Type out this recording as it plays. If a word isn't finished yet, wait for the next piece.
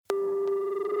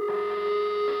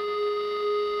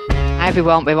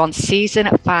everyone, we're on season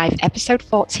 5, episode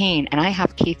 14, and I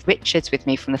have Keith Richards with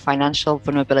me from the Financial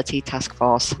Vulnerability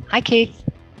Taskforce. Hi, Keith.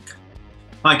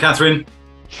 Hi, Catherine.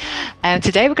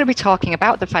 Today we're going to be talking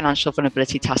about the Financial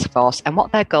Vulnerability Taskforce and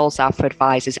what their goals are for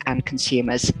advisors and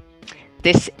consumers.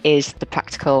 This is the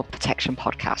Practical Protection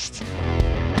Podcast.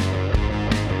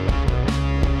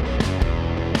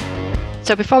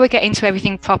 So before we get into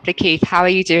everything properly, Keith, how are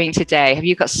you doing today? Have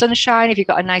you got sunshine? Have you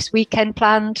got a nice weekend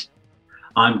planned?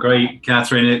 I'm great,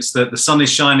 Catherine. It's the sun is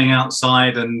shining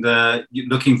outside, and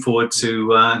looking forward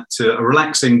to a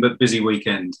relaxing but busy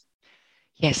weekend.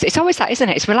 Yes, it's always that, isn't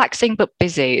it? It's relaxing but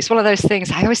busy. It's one of those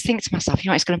things. I always think to myself,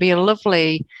 it's going to be a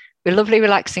lovely,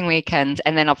 relaxing weekend.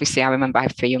 And then obviously I remember I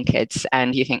have 3 young kids,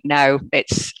 and you think, no,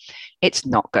 it's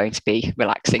not going to be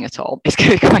relaxing at all. It's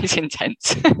going to be quite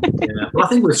intense. Yeah, well, I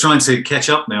think we're trying to catch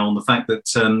up now on the fact that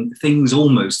things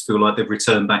almost feel like they've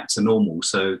returned back to normal.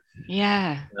 So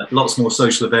yeah, lots more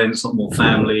social events, a lot more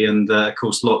family, and of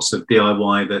course, lots of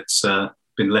DIY that's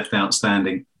been left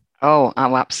outstanding. Oh,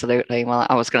 absolutely. Well,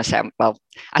 I was going to say,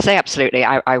 I say absolutely.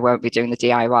 I won't be doing the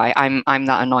DIY. I'm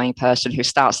that annoying person who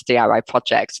starts the DIY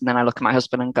project, and then I look at my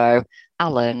husband and go,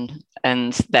 Alan,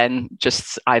 and then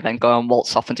I then go and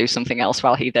waltz off and do something else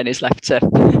while he then is left to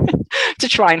to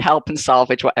try and help and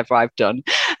salvage whatever I've done.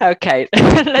 Okay,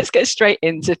 let's get straight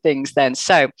into things then.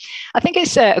 So I think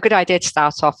it's a good idea to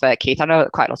start off, Keith. I know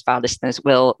that quite a lot of our listeners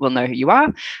will know who you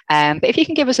are, but if you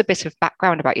can give us a bit of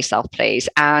background about yourself, please,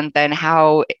 and then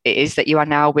how it is that you are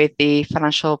now with the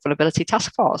Financial Vulnerability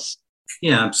Taskforce.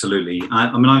 Yeah, absolutely.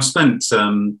 I mean, I've spent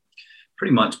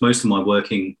pretty much most of my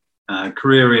working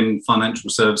career in financial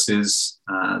services.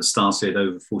 Started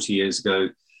over 40 years ago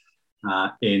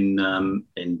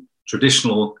in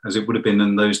traditional, as it would have been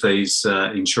in those days,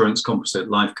 insurance composite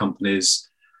life companies.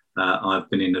 I've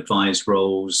been in advised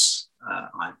roles.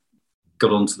 I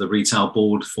got onto the retail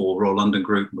board for Royal London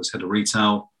Group, was head of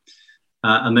retail,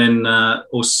 and then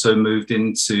also moved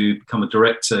in to become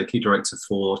a key director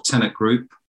for Tenet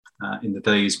Group in the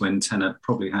days when Tenet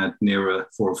probably had nearer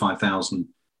 4,000 or 5,000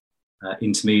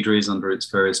 intermediaries under its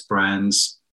various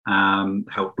brands.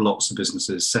 Helped lots of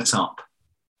businesses set up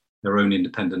their own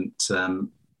independent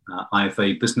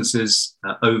IFA businesses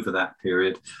over that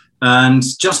period. And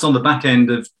just on the back end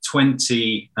of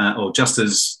just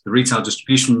as the Retail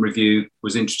Distribution Review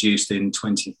was introduced in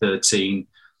 2013,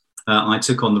 I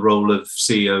took on the role of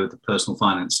CEO of the Personal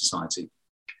Finance Society.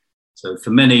 So for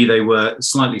many, they were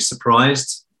slightly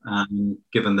surprised,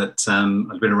 given that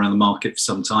I'd been around the market for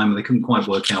some time, and they couldn't quite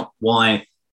work out why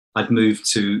I'd moved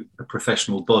to a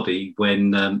professional body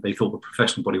when they thought the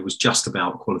professional body was just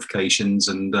about qualifications,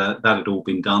 and that had all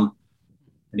been done.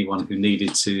 Anyone who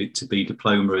needed to be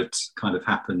diploma had kind of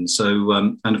happened. So,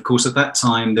 and of course, at that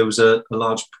time, there was a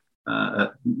large,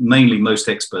 mainly most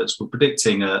experts were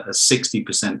predicting a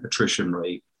 60% attrition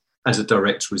rate as a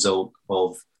direct result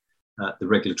of the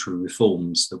regulatory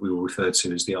reforms that we will refer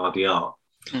to as the RDR.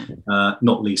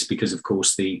 Not least because, of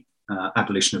course, the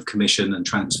abolition of commission and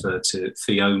transfer to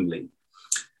fee only.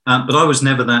 But I was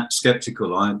never that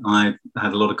sceptical. I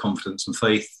had a lot of confidence and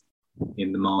faith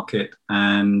in the market.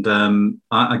 And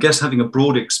I guess having a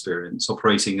broad experience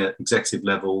operating at executive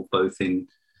level, both in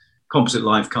composite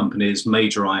life companies,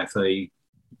 major IFA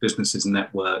businesses and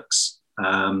networks,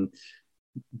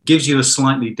 gives you a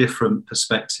slightly different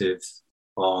perspective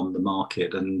on the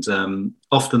market. And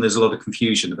often there's a lot of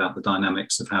confusion about the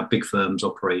dynamics of how big firms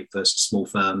operate versus small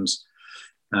firms.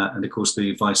 And of course,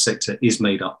 the advice sector is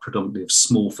made up predominantly of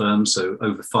small firms, so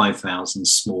over 5,000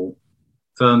 small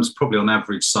firms, probably on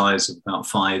average size of about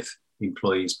 5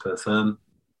 employees per firm,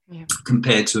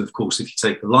 compared to, of course, if you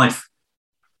take the life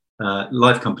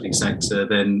company sector,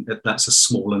 then that's a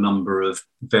smaller number of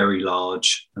very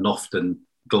large and often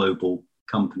global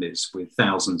companies with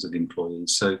thousands of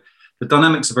employees. So the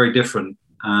dynamics are very different,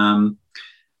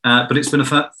 but it's been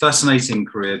a fascinating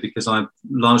career because I've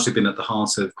largely been at the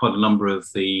heart of quite a number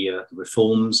of the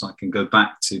reforms. I can go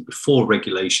back to before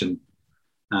regulation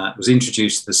was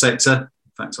introduced to the sector.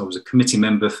 In fact, I was a committee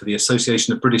member for the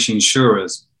Association of British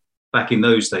Insurers back in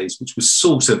those days, which was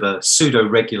sort of a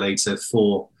pseudo-regulator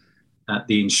for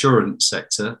the insurance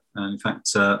sector. In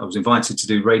fact, I was invited to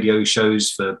do radio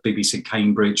shows for BBC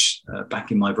Cambridge back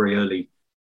in my very early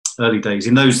days.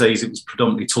 In those days, it was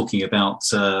predominantly talking about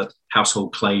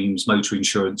household claims, motor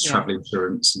insurance, travel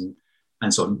insurance,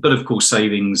 and so on. But of course,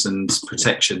 savings and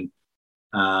protection,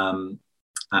 and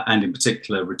in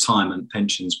particular, retirement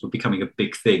pensions were becoming a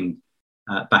big thing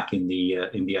back in the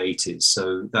 80s.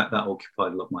 So that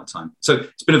occupied a lot of my time. So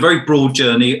it's been a very broad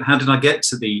journey. How did I get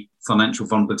to the Financial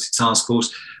Vulnerability Task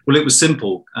Force? Well, it was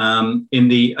simple. In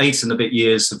the 8 and a bit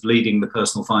years of leading the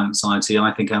Personal Finance Society,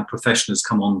 I think our profession has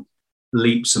come on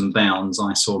leaps and bounds.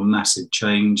 I saw a massive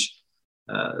change.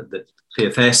 That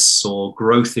PFS saw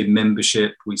growth in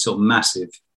membership. We saw massive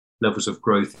levels of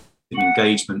growth in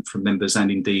engagement from members and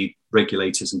indeed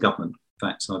regulators and government. In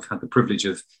fact, I've had the privilege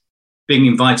of being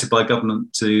invited by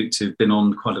government to been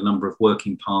on quite a number of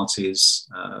working parties.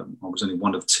 I was only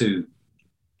one of two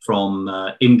from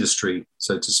industry,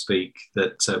 so to speak,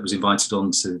 that was invited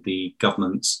onto the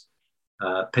government's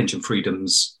pension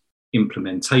freedoms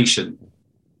implementation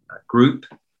group.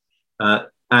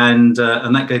 And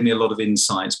that gave me a lot of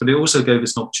insights, but it also gave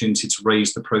us an opportunity to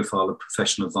raise the profile of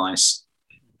professional advice,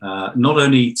 not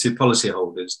only to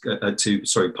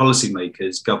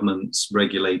policymakers, governments,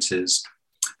 regulators,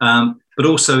 but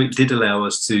also it did allow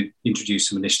us to introduce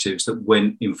some initiatives that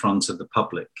went in front of the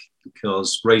public,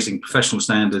 because raising professional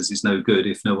standards is no good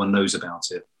if no one knows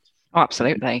about it. Oh,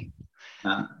 absolutely.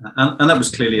 And that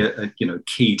was clearly a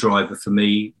key driver for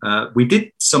me. We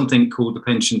did something called the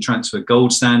Pension Transfer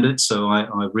Gold Standard. So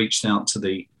I reached out to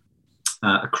the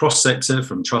across sector,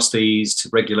 from trustees to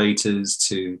regulators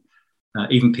to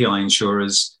even PI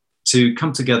insurers, to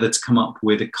come together to come up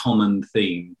with a common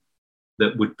theme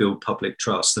that would build public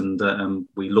trust. And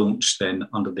we launched then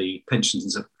under the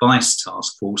Pensions Advice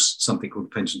Task Force something called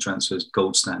the Pension Transfers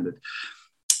Gold Standard.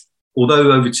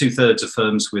 Although over 2/3 of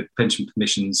firms with pension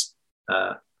permissions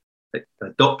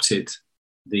adopted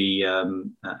the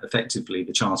effectively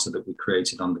the charter that we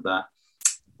created under that,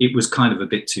 it was kind of a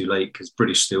bit too late, because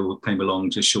British Steel came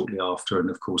along just shortly after. And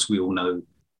of course, we all know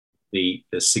the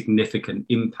significant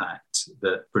impact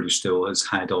that British Steel has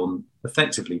had on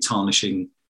effectively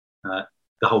tarnishing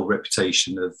the whole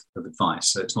reputation of advice.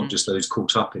 So it's not just those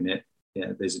caught up in it.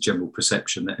 Yeah, there's a general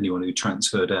perception that anyone who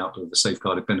transferred out of the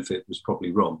safeguarded benefit was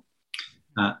probably wrong.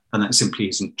 And that simply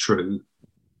isn't true,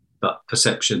 but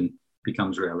perception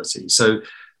becomes reality. So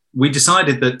we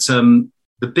decided that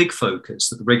the big focus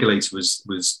that the regulator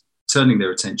was turning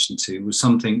their attention to was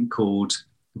something called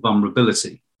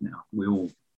vulnerability. Now, we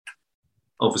all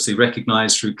obviously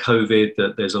recognize through COVID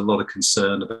that there's a lot of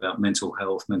concern about mental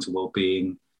health, mental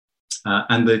well-being,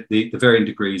 and the varying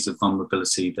degrees of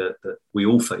vulnerability that we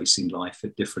all face in life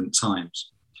at different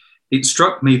times. It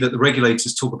struck me that the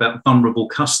regulators talk about vulnerable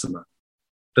customer,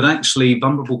 but actually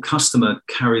vulnerable customer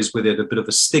carries with it a bit of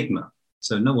a stigma.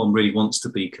 So no one really wants to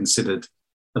be considered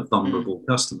a vulnerable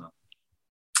customer.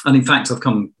 And in fact, I've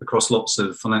come across lots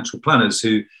of financial planners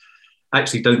who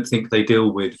actually don't think they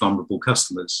deal with vulnerable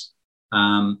customers.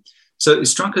 So it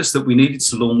struck us that we needed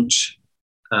to launch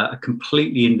a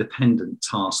completely independent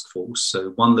task force, so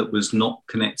one that was not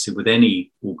connected with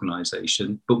any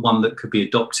organisation, but one that could be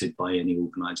adopted by any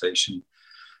organisation.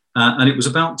 And it was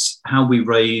about how we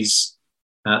raise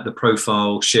the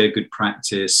profile, share good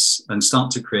practice, and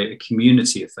start to create a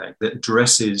community effect that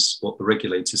addresses what the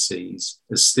regulator sees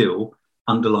as still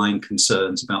underlying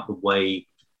concerns about the way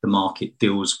the market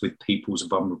deals with people's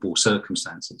vulnerable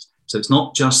circumstances. So it's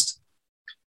not just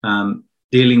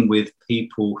dealing with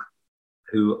people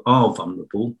who are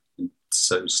vulnerable,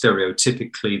 so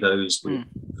stereotypically those with,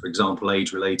 for example,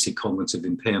 age-related cognitive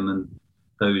impairment,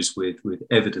 those with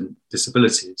evident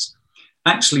disabilities.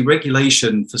 Actually,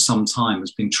 regulation for some time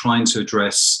has been trying to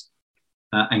address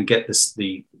and get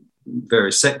the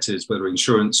various sectors, whether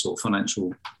insurance or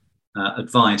financial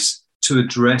advice, to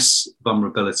address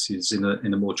vulnerabilities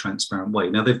in a more transparent way.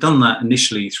 Now, they've done that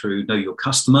initially through Know Your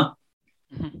Customer.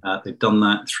 They've done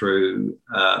that through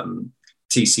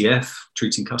TCF,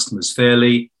 Treating Customers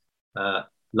Fairly.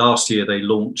 Last year, they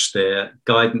launched their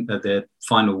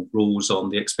final rules on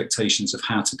the expectations of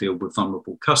how to deal with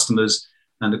vulnerable customers.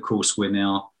 And of course, we're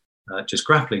now just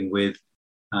grappling with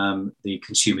the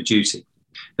consumer duty.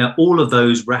 Now, all of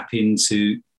those wrap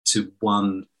into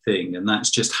one thing, and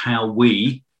that's just how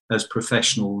we, as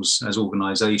professionals, as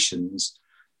organisations,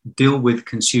 deal with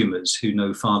consumers who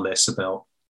know far less about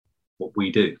what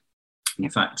we do. In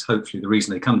fact, hopefully the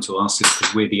reason they come to us is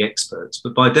because we're the experts.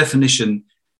 But by definition,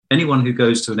 anyone who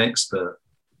goes to an expert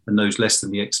and knows less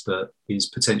than the expert is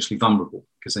potentially vulnerable,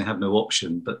 because they have no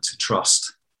option but to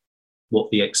trust what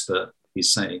the expert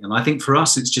is saying. And I think for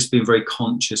us, it's just been very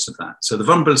conscious of that. So the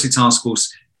Vulnerability Task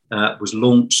Force was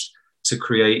launched to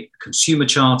create a consumer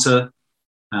charter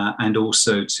and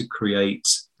also to create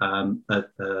a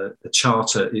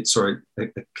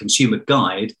consumer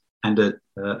guide and a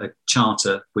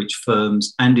charter which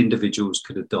firms and individuals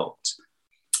could adopt.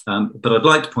 But I'd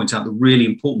like to point out the really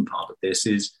important part of this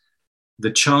is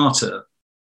the charter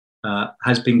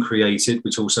has been created,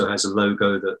 which also has a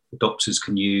logo that adopters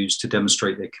can use to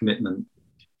demonstrate their commitment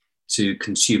to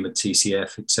consumer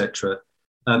TCF, etc.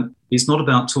 It's not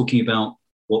about talking about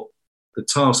what the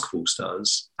task force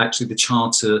does. Actually, the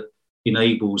charter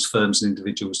enables firms and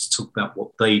individuals to talk about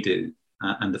what they do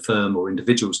and the firm or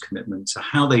individual's commitment to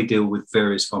how they deal with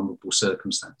various vulnerable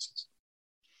circumstances.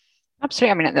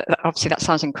 Absolutely. I mean, obviously, that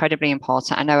sounds incredibly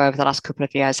important. I know over the last couple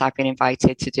of years, I've been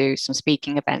invited to do some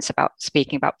speaking events about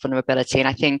speaking about vulnerability. And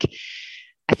I think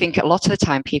a lot of the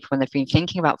time, people, when they've been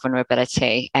thinking about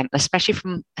vulnerability, especially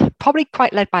from probably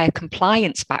quite led by a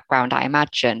compliance background, I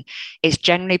imagine, it's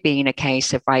generally been a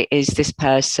case of, right, is this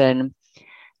person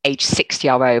age 60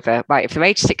 or over, right? If they're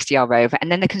age 60 or over,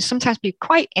 and then there can sometimes be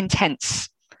quite intense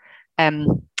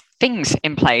things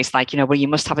in place, like, where you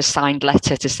must have a signed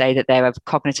letter to say that they have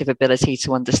cognitive ability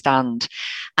to understand.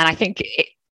 And I think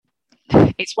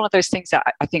it's one of those things that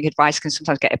I think advice can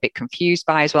sometimes get a bit confused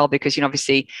by as well, because,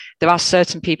 obviously there are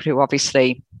certain people who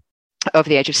obviously over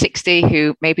the age of 60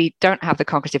 who maybe don't have the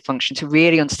cognitive function to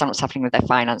really understand what's happening with their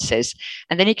finances.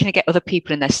 And then you can get other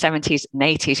people in their 70s and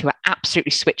 80s who are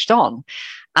absolutely switched on.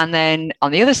 And then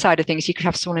on the other side of things, you could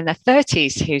have someone in their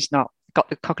 30s who's not got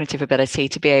the cognitive ability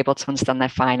to be able to understand their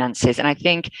finances. And I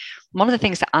think one of the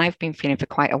things that I've been feeling for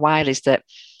quite a while is that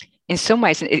in some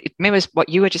ways, and it mirrors what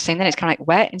you were just saying then, it's kind of like,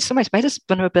 where does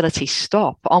vulnerability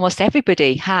stop? Almost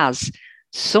everybody has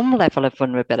some level of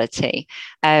vulnerability.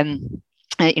 An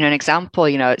example,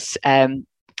 it's and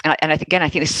again, I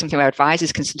think this is something where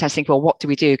advisors can sometimes think, well, what do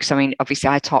we do? Because I mean, obviously,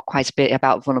 I talk quite a bit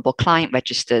about vulnerable client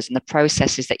registers and the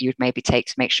processes that you would maybe take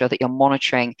to make sure that you're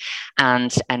monitoring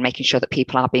and making sure that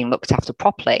people are being looked after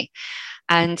properly.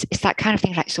 And it's that kind of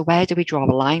thing, like, so where do we draw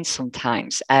the line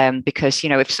sometimes? Because,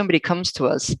 if somebody comes to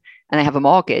us and they have a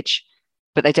mortgage,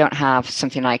 but they don't have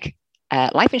something like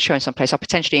life insurance in place or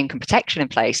potentially income protection in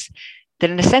place,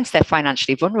 then in a sense, they're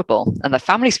financially vulnerable and their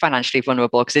family's financially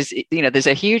vulnerable because there's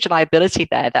a huge liability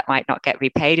there that might not get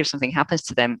repaid if something happens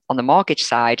to them on the mortgage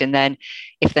side. And then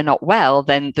if they're not well,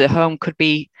 then the home could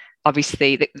be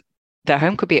their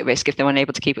home could be at risk if they're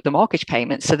unable to keep up the mortgage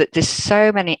payments. So that there's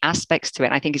so many aspects to it.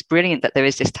 And I think it's brilliant that there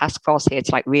is this task force here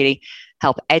to really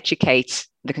help educate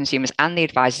the consumers and the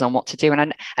advisors on what to do.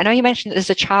 And I know you mentioned that there's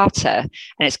a charter and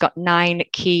it's got 9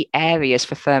 key areas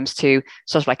for firms to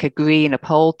sort of agree and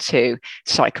uphold to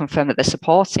sort of confirm that they're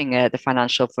supporting the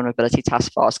Financial Vulnerability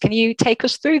Task Force. Can you take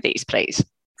us through these, please?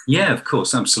 Yeah, of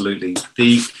course, absolutely.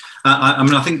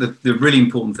 I think that the really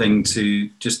important thing to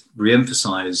just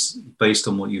re-emphasize based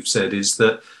on what you've said is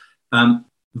that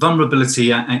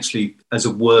vulnerability actually as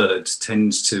a word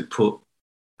tends to put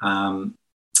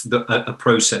a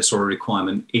process or a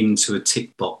requirement into a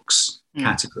tick box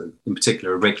category, in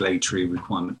particular a regulatory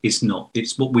requirement. It's not.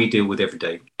 It's what we deal with every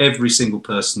day. Every single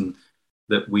person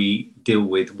that we deal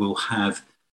with will have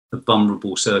a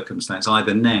vulnerable circumstance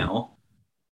either now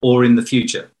or in the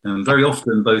future. And very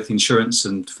often both insurance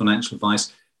and financial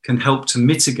advice can help to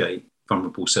mitigate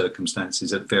vulnerable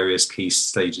circumstances at various key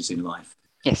stages in life.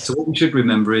 Yes. So what we should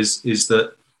remember is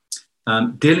that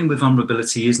dealing with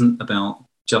vulnerability isn't about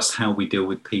just how we deal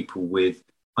with people with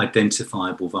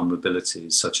identifiable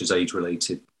vulnerabilities, such as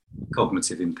age-related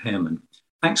cognitive impairment.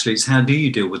 Actually, it's how do you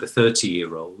deal with a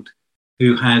 30-year-old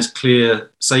who has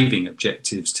clear saving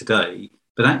objectives today,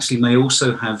 but actually may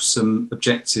also have some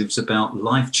objectives about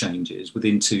life changes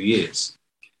within 2 years.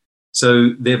 So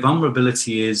their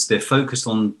vulnerability is they're focused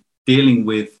on dealing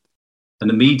with an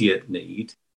immediate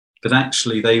need, but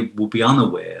actually they will be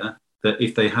unaware that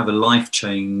if they have a life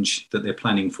change that they're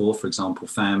planning for example,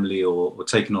 family or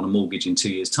taking on a mortgage in 2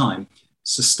 years' time,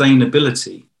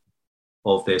 sustainability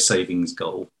of their savings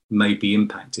goal may be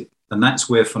impacted. And that's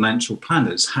where financial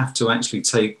planners have to actually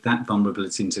take that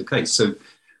vulnerability into account. So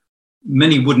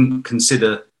many wouldn't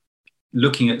consider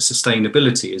looking at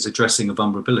sustainability as addressing a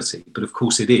vulnerability, but of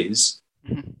course it is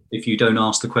if you don't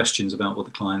ask the questions about what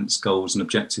the client's goals and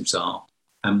objectives are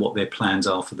and what their plans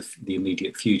are for the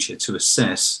immediate future to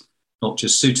assess not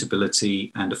just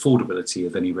suitability and affordability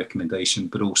of any recommendation,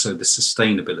 but also the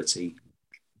sustainability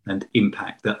and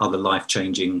impact that other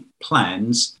life-changing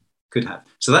plans could have.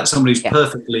 So that's somebody who's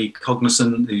perfectly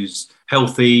cognizant, who's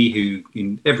healthy, who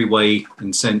in every way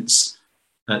and sense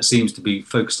seems to be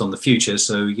focused on the future.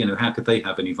 So, how could they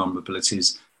have any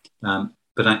vulnerabilities?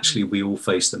 But actually we all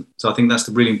face them. So I think that's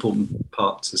the really important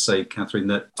part to say, Catherine,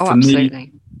 that for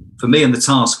me and the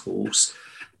task force,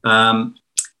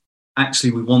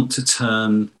 actually we want to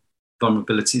turn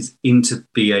vulnerabilities into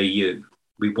BAU.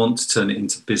 We want to turn it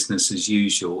into business as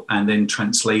usual and then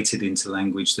translate it into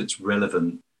language that's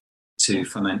relevant to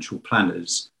financial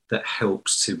planners that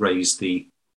helps to raise the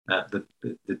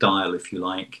dial, if you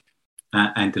like,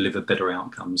 and deliver better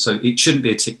outcomes. So it shouldn't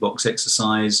be a tick box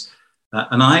exercise.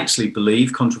 And I actually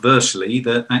believe, controversially,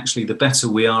 that actually the better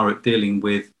we are at dealing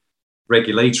with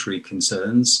regulatory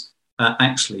concerns,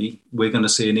 actually we're going to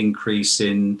see an increase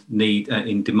in need,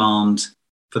 in demand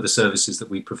for the services that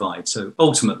we provide. So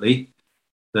ultimately,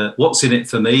 what's in it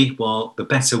for me? Well, the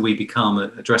better we become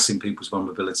at addressing people's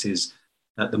vulnerabilities,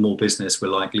 the more business we're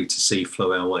likely to see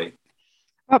flow our way.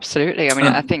 Absolutely. I mean,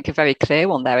 I think a very clear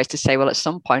one there is to say, well, at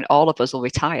some point, all of us will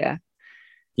retire.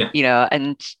 Yeah.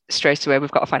 And straight away we've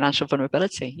got a financial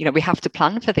vulnerability. We have to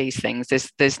plan for these things.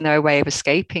 There's no way of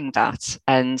escaping that.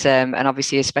 And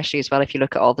obviously, especially as well, if you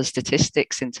look at all the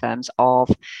statistics in terms of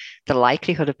the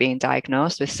likelihood of being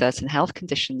diagnosed with certain health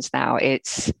conditions now,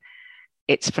 it's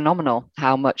phenomenal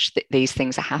how much these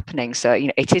things are happening. So,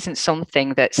 it isn't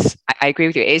something I agree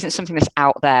with you, it isn't something that's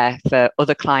out there for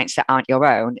other clients that aren't your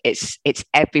own. It's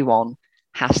everyone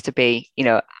has to be,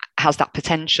 has that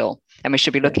potential, and we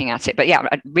should be looking at it. But yeah,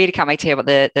 I really can't wait to hear what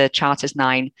the Charter's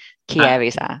 9 key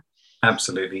areas are.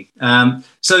 Absolutely.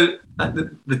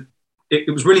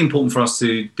 It was really important for us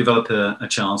to develop a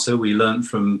charter. We learned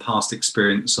from past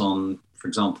experience on, for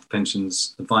example, the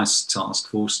Pensions Advice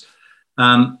Taskforce,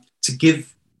 to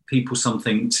give people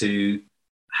something to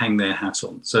hang their hat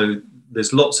on. So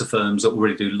there's lots of firms that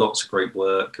already do lots of great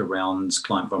work around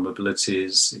client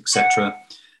vulnerabilities, etc.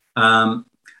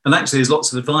 And actually, there's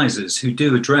lots of advisors who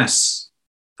do address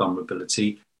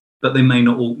vulnerability, but they may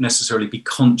not all necessarily be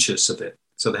conscious of it.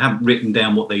 So they haven't written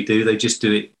down what they do. They just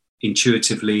do it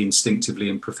intuitively,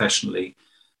 instinctively, and professionally.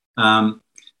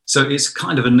 So it's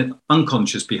kind of an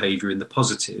unconscious behavior in the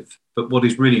positive. But what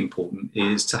is really important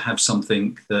is to have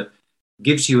something that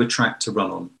gives you a track to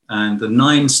run on. And the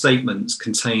 9 statements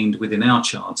contained within our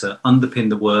charter underpin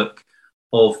the work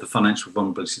of the Financial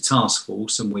Vulnerability Task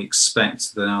Force, and we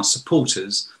expect that our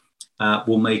supporters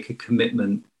will make a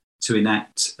commitment to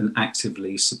enact and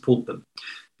actively support them.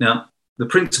 Now, the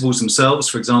principles themselves,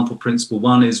 for example, principle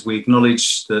 1 is we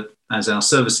acknowledge that as our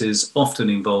services often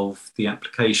involve the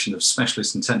application of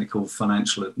specialist and technical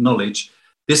financial knowledge,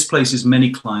 this places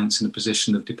many clients in a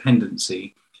position of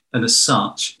dependency, and as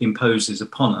such imposes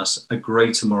upon us a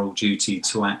greater moral duty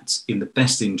to act in the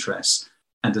best interests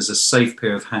and as a safe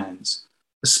pair of hands,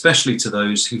 especially to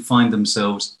those who find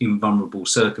themselves in vulnerable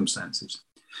circumstances.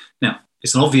 Now,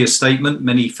 it's an obvious statement.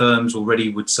 Many firms already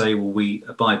would say, well, we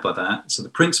abide by that. So the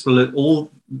principle,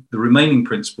 all the remaining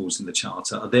principles in the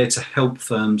Charter are there to help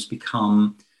firms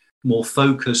become more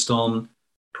focused on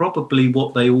probably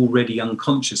what they already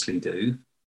unconsciously do.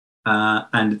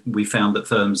 And we found that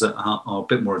firms that are a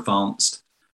bit more advanced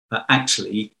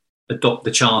actually adopt the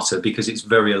Charter because it's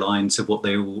very aligned to what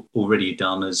they've already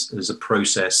done as a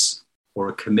process or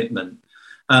a commitment.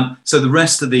 So the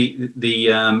rest of the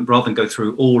rather than go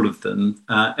through all of them,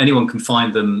 anyone can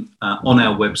find them on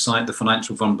our website, the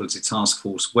Financial Vulnerability Task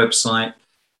Force website.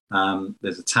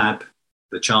 There's a tab,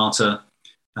 the Charter,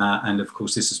 and of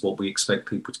course this is what we expect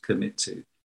people to commit to.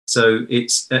 So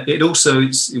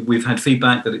we've had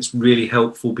feedback that it's really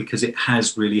helpful because it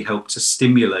has really helped to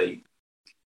stimulate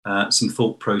some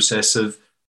thought process of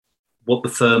what the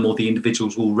firm or the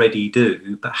individuals already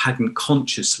do, but hadn't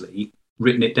consciously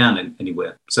written it down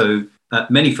anywhere. So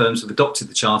many firms have adopted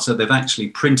the Charter. They've actually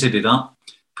printed it up,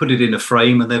 put it in a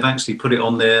frame, and they've actually put it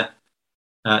on their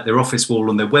office wall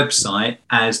on their website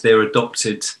as their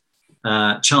adopted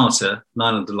Charter,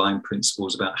 9 underlying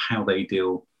principles about how they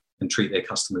deal and treat their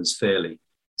customers fairly.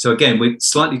 So again, we're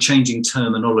slightly changing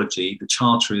terminology. The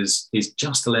Charter is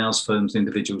just allows firms and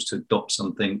individuals to adopt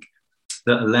something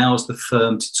that allows the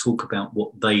firm to talk about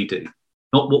what they do,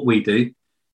 not what we do.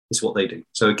 Is what they do.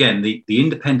 So again, the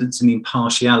independence and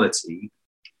impartiality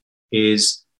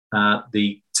is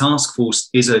the task force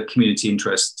is a community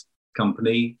interest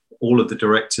company. All of the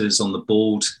directors on the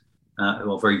board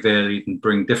who are very varied and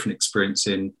bring different experience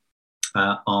in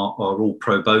are all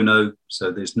pro bono.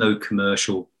 So there's no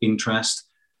commercial interest.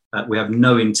 We have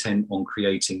no intent on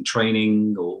creating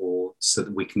training or so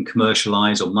that we can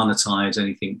commercialize or monetize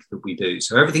anything that we do.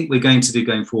 So everything we're going to do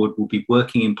going forward will be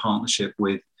working in partnership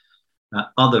with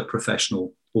other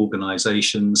professional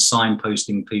organizations,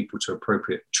 signposting people to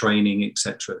appropriate training,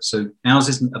 etc. So ours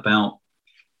isn't about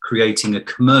creating a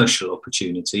commercial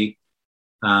opportunity.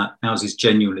 Ours is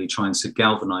genuinely trying to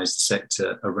galvanize the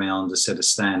sector around a set of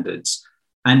standards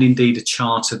and indeed a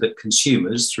charter that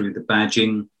consumers, through the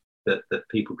badging that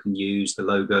people can use, the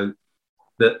logo,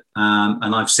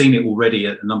 and I've seen it already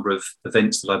at a number of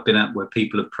events that I've been at where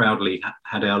people have proudly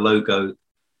had our logo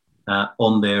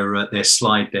on their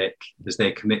slide deck as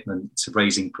their commitment to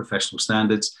raising professional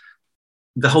standards.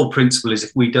 The whole principle is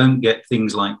if we don't get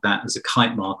things like that as a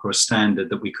kite mark or a standard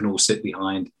that we can all sit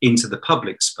behind into the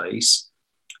public space,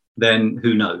 then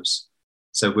who knows?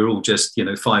 So we're all just,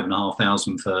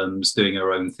 5,500 firms doing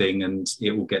our own thing, and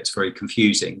it all gets very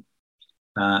confusing.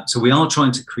 So we are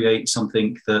trying to create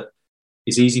something that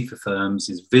is easy for firms,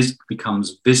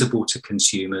 becomes visible to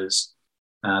consumers,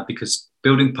 because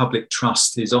building public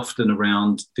trust is often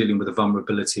around dealing with a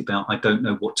vulnerability about, I don't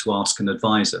know what to ask an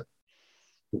advisor.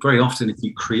 Well, very often, if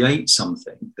you create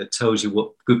something that tells you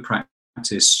what good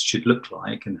practice should look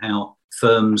like and how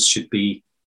firms should be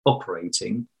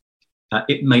operating,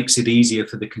 it makes it easier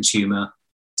for the consumer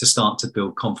to start to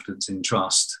build confidence and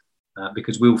trust,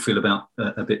 because we'll feel about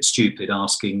a bit stupid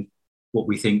asking what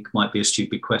we think might be a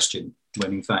stupid question,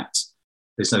 when in fact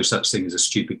there's no such thing as a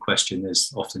stupid question.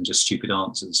 There's often just stupid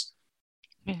answers.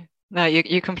 Yeah. No,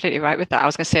 you're completely right with that. I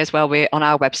was going to say as well, we on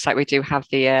our website we do have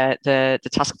the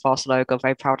Taskforce logo.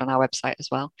 Very proud on our website as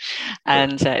well,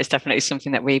 and it's definitely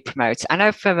something that we promote. I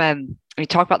know from when you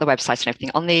talk about the website and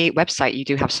everything, on the website you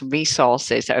do have some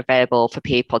resources that are available for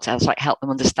people to like help them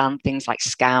understand things like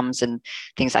scams and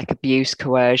things like abuse,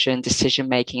 coercion, decision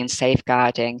making, and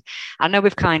safeguarding. I know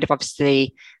we've kind of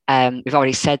obviously we've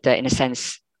already said that in a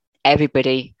sense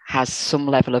everybody has some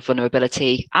level of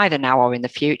vulnerability either now or in the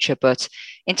future, but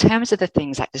in terms of the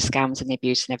things like the scams and the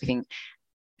abuse and everything,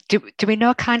 do we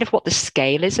know kind of what the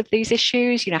scale is of these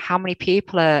issues? How many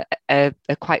people are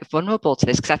quite vulnerable to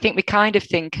this? Because I think we kind of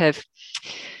think of,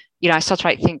 I sort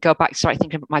of go back, start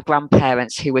thinking about my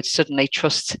grandparents who would suddenly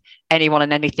trust anyone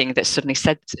and anything that suddenly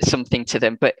said something to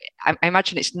them. But I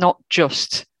imagine it's not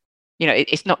just,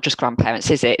 it's not just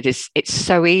grandparents, is it? It's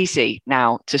so easy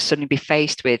now to suddenly be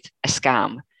faced with a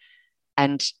scam.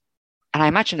 And I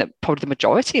imagine that probably the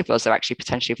majority of us are actually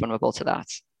potentially vulnerable to that.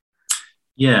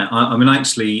 Yeah, I mean,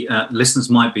 actually, listeners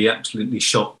might be absolutely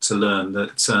shocked to learn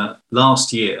that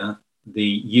last year,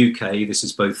 the UK, this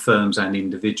is both firms and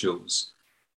individuals,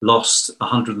 lost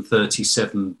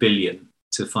 137 billion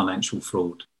to financial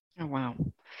fraud. Oh, wow.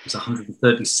 It was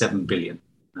 137 billion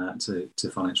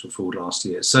to financial fraud last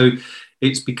year. So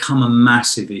it's become a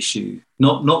massive issue,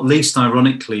 not least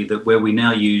ironically that where we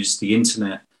now use the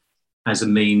internet as a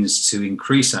means to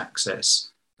increase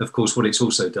access. Of course, what it's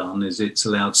also done is it's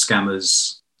allowed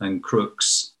scammers and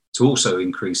crooks to also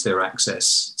increase their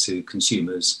access to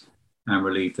consumers and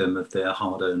relieve them of their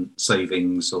hard-earned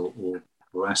savings or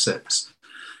assets.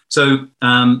 So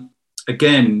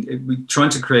again, we're trying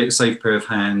to create a safe pair of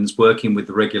hands, working with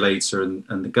the regulator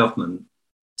and the government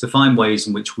to find ways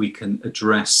in which we can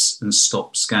address and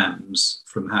stop scams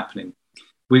from happening.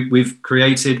 We've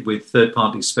created with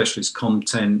third-party specialist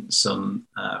content some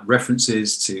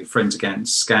references to Friends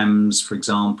Against Scams, for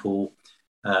example,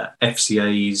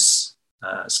 FCA's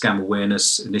Scam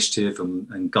Awareness Initiative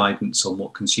and guidance on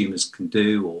what consumers can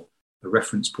do, or a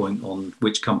reference point on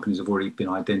which companies have already been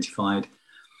identified.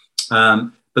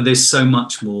 But there's so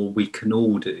much more we can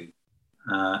all do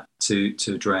to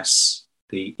address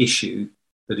the issue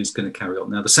that is going to carry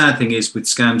on. Now, the sad thing is with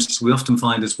scams, we often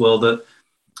find as well that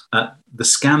the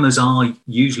scammers are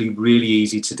usually really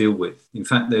easy to deal with. In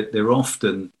fact, they're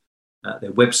often,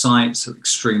 their websites are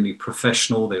extremely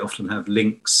professional. They often have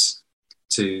links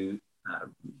to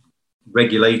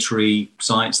regulatory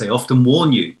sites. They often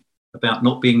warn you about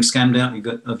not being scammed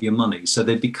out of your money. So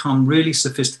they've become really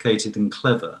sophisticated and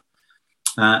clever.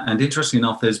 And interestingly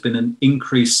enough, there's been an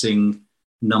increasing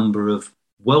number of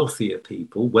wealthier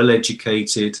people,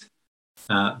 well-educated,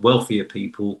 wealthier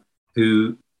people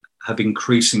who have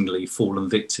increasingly fallen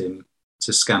victim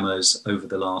to scammers over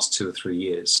the last 2 or 3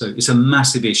 years. So it's a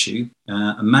massive issue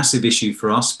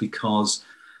for us because,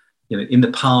 in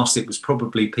the past, it was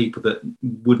probably people that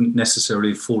wouldn't necessarily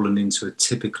have fallen into a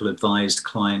typical advised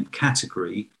client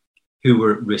category who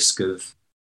were at risk of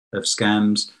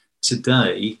scams.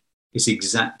 Today, it's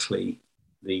exactly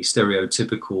the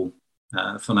stereotypical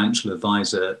financial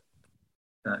advisor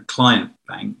client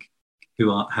bank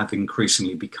who have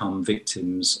increasingly become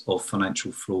victims of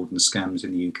financial fraud and scams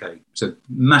in the UK. So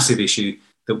massive issue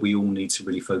that we all need to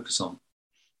really focus on.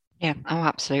 Yeah, oh,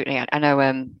 absolutely. I know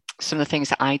some of the things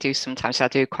that I do sometimes, so I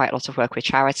do quite a lot of work with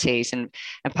charities, and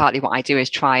partly what I do is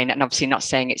try and obviously not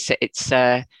saying it's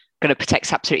going to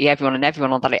protect absolutely everyone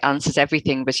or that it answers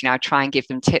everything, but I try and give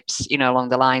them tips along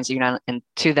the lines and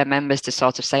to their members to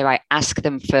sort of say, right, ask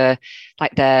them for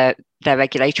like their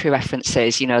regulatory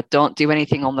references, don't do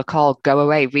anything on the call, go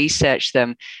away, research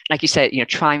them, like you said,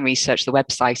 try and research the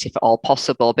website if at all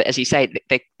possible. But as you say,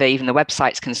 even the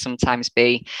websites can sometimes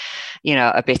be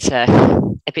a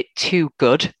bit too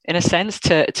good in a sense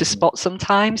to spot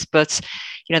sometimes, but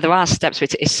there are steps.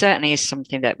 It certainly is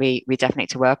something that we definitely need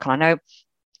to work on. I know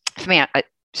for me, I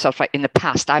sort of like in the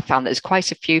past, I've found that there's quite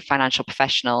a few financial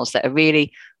professionals that are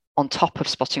really on top of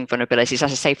spotting vulnerabilities.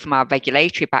 As I say, from our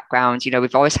regulatory background,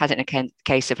 we've always had it in a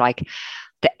case of like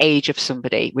the age of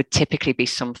somebody would typically be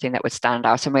something that would stand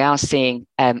out. And we are seeing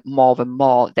more and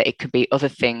more that it could be other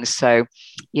things. So,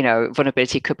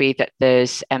 vulnerability could be that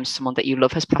there's someone that you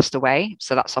love has passed away.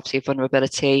 So that's obviously a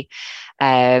vulnerability.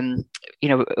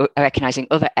 Recognizing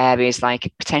other areas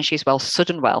like potentially as well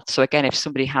sudden wealth. So again, if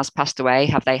somebody has passed away,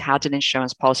 have they had an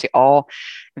insurance policy or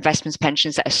investments,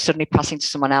 pensions that are suddenly passing to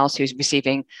someone else who's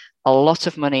receiving a lot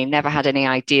of money, never had any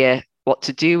idea what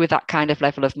to do with that kind of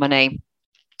level of money?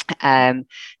 The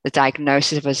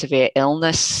diagnosis of a severe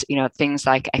illness, things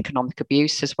like economic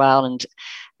abuse as well. And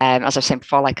as I've said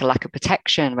before, like a lack of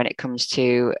protection when it comes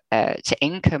to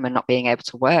income and not being able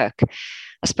to work.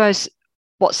 I suppose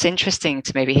what's interesting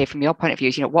to maybe hear from your point of view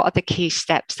is, what are the key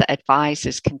steps that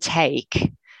advisors can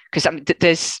take? Because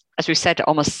there's, as we said,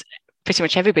 almost pretty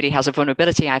much everybody has a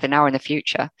vulnerability either now or in the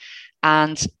future.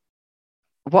 And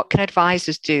what can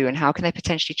advisors do, and how can they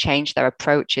potentially change their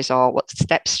approaches, or what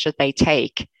steps should they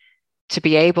take to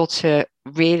be able to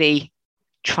really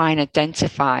try and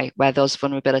identify where those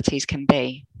vulnerabilities can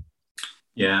be?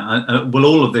 Yeah, well,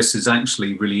 all of this is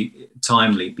actually really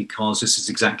timely, because this is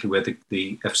exactly where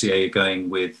the FCA are going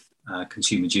with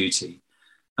Consumer Duty.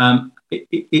 I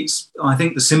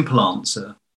think the simple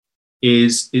answer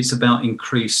is it's about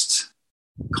increased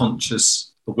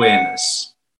conscious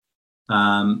awareness,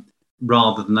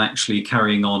 rather than actually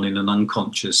carrying on in an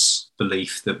unconscious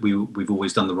belief that we've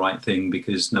always done the right thing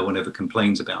because no one ever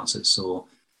complains about us, or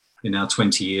in our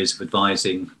 20 years of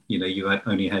advising, you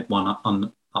only had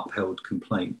one upheld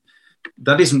complaint.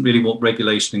 That isn't really what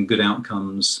regulation and good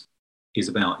outcomes is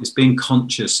about. It's being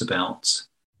conscious about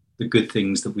the good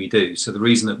things that we do. So the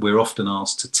reason that we're often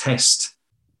asked to test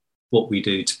what we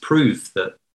do to prove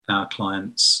that our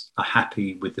clients are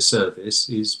happy with the service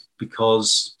is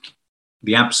because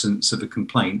the absence of a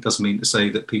complaint doesn't mean to say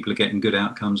that people are getting good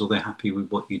outcomes or they're happy with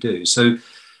what you do. So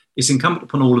it's incumbent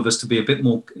upon all of us to be a bit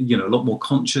more, a lot more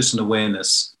conscious and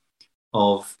awareness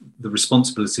of the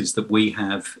responsibilities that we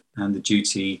have and the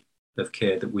duty of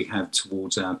care that we have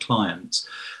towards our clients.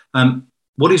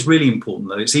 What is really important,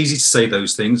 though, it's easy to say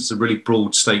those things. It's a really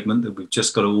broad statement that we've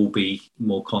just got to all be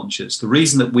more conscious. The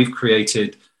reason that we've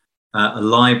created a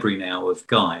library now of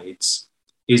guides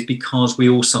is because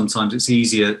it's sometimes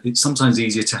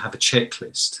easier to have a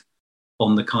checklist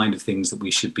on the kind of things that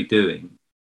we should be doing,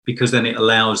 because then it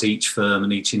allows each firm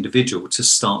and each individual to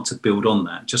start to build on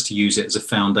that, just to use it as a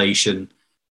foundation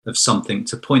of something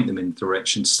to point them in the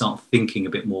direction to start thinking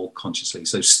a bit more consciously.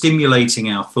 So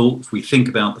stimulating our thought. If we think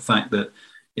about the fact that,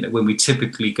 when we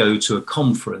typically go to a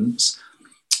conference,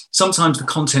 sometimes the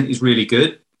content is really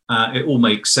good. It all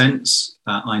makes sense.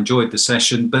 I enjoyed the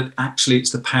session, but actually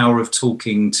it's the power of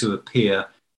talking to a peer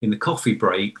in the coffee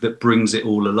break that brings it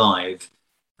all alive.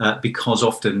 Because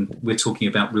often we're talking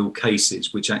about real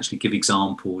cases which actually give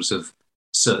examples of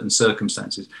certain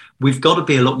circumstances. We've got to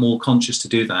be a lot more conscious to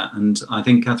do that. And I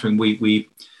think, Catherine,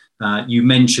 you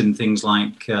mentioned things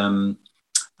like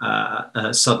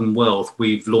sudden wealth.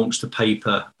 We've launched a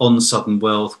paper on sudden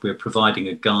wealth. We're providing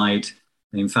a guide.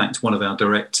 And in fact, one of our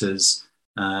directors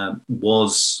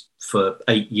was for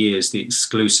 8 years the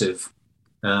exclusive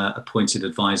appointed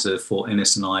advisor for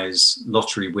NS&I's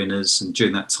lottery winners. And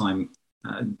during that time,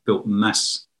 built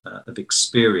mass of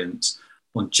experience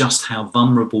on just how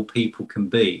vulnerable people can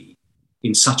be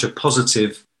in such a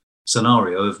positive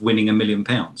scenario of winning £1 million.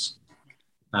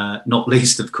 Not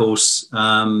least, of course,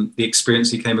 the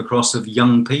experience he came across of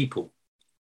young people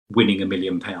winning £1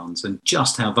 million, and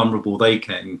just how vulnerable they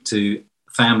came to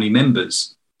family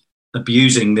members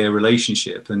abusing their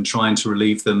relationship and trying to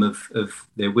relieve them of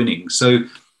their winning. So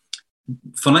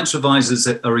financial advisors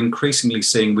are increasingly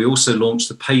seeing. We also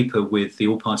launched a paper with the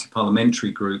All-Party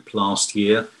Parliamentary Group last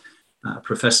year.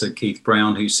 Professor Keith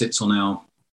Brown, who sits on our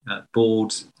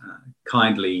board,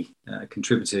 kindly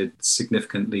contributed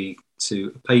significantly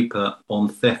to a paper on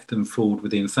theft and fraud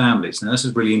within families. Now, this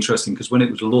is really interesting because when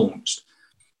it was launched,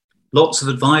 lots of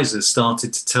advisors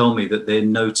started to tell me that they're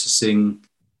noticing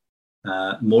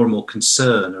more and more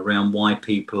concern around why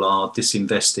people are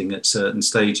disinvesting at certain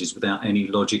stages without any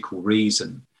logical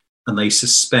reason. And they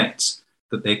suspect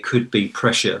that there could be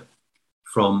pressure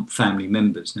from family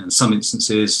members. Now, in some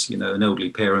instances, an elderly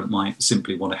parent might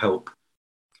simply want to help,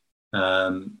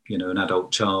 an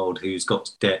adult child who's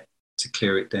got debt to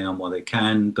clear it down while they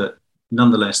can. But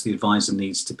nonetheless, the advisor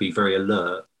needs to be very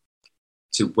alert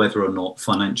to whether or not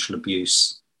financial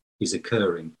abuse is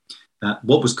occurring.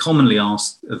 What was commonly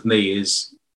asked of me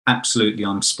is, absolutely,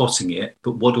 I'm spotting it,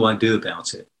 but what do I do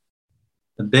about it?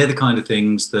 And they're the kind of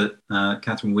things that,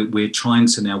 Catherine, we're trying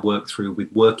to now work through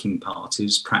with working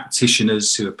parties,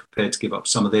 practitioners who are prepared to give up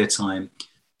some of their time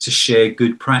to share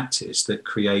good practice that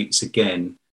creates,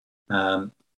 again, a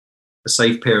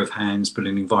safe pair of hands, but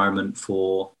an environment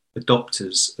for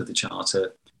adopters of the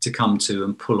Charter to come to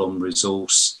and pull on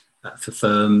resource for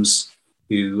firms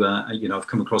who, I've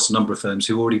come across a number of firms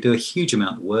who already do a huge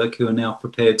amount of work, who are now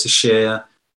prepared to share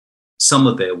some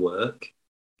of their work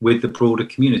with the broader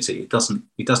community. It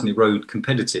doesn't erode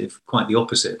competitive, quite the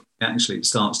opposite. Actually, it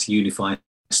starts to unify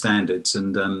standards.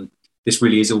 And this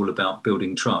really is all about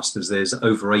building trust, as there's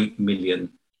over 8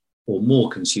 million or more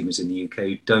consumers in the UK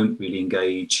who don't really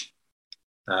engage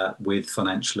with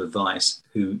financial advice,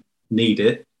 who need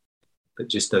it, but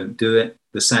just don't do it.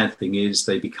 The sad thing is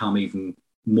they become even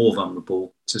more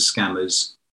vulnerable to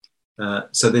scammers.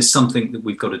 So there's something that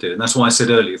we've got to do. And that's why I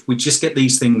said earlier, if we just get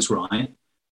these things right,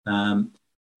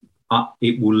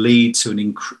 it will lead to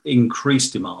an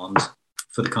increased demand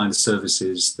for the kind of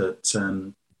services that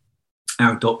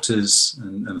our adopters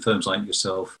and firms like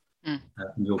yourself and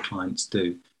your clients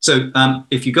do. So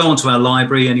if you go onto our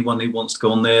library, anyone who wants to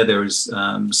go on there, there is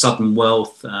Southern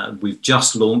Wealth. We've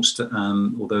just launched,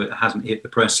 although it hasn't hit the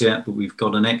press yet, but we've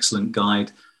got an excellent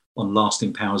guide on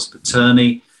lasting powers of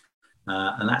attorney.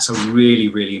 And that's a really,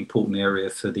 really important area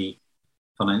for the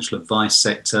financial advice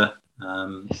sector.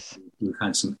 We've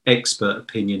had some expert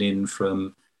opinion in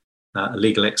from a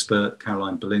legal expert,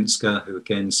 Caroline Balinska, who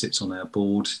again sits on our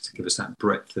board to give us that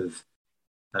breadth of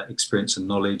experience and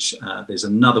knowledge. There's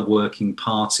another working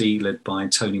party led by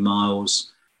Tony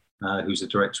Miles, who's a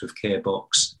director of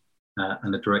Carebox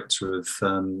and a director of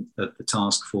the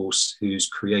Taskforce, who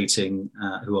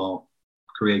are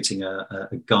creating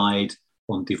a guide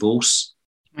on divorce.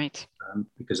 Right.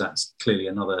 Because that's clearly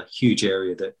another huge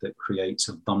area that creates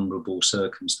a vulnerable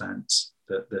circumstance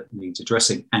that needs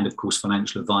addressing. And of course,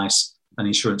 financial advice and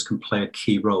insurance can play a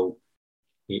key role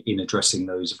in addressing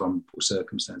those vulnerable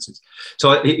circumstances.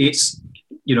 So it's,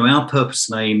 our purpose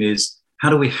and aim is, how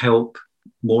do we help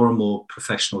more and more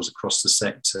professionals across the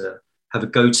sector have a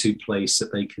go-to place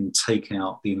that they can take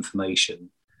out the information?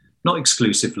 Not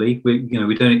exclusively, we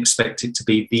don't expect it to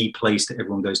be the place that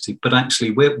everyone goes to, but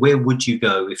actually, where would you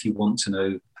go if you want to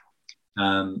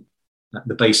know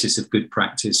the basis of good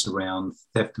practice around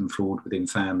theft and fraud within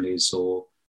families, or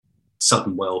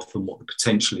sudden wealth, and what the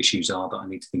potential issues are that I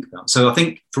need to think about? So I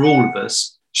think for all of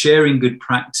us, sharing good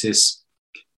practice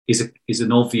is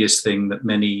an obvious thing that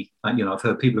many, I've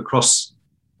heard people across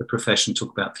the profession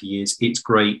talk about for years. It's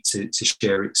great to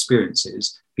share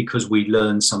experiences, because we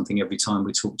learn something every time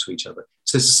we talk to each other.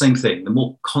 So it's the same thing. The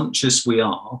more conscious we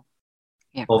are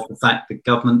of the fact that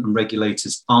government and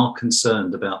regulators are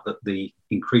concerned about the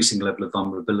increasing level of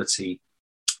vulnerability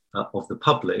of the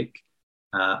public,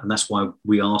 and that's why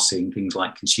we are seeing things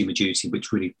like Consumer Duty,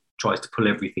 which really tries to pull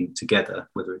everything together,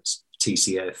 whether it's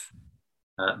TCF,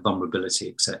 vulnerability,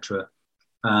 etc.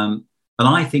 And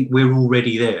I think we're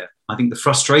already there. I think the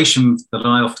frustration that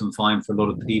I often find for a lot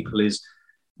of people is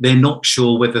they're not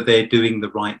sure whether they're doing the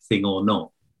right thing or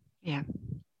not. Yeah.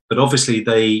 But obviously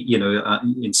they,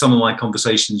 in some of my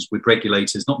conversations with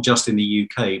regulators, not just in the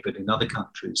UK, but in other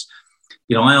countries,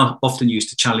 I often used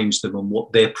to challenge them on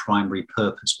what their primary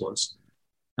purpose was.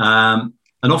 And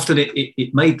often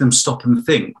it made them stop and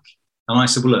think. And I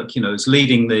said, well, look, as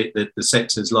leading the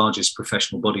sector's largest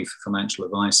professional body for financial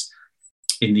advice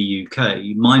in the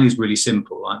UK, mine is really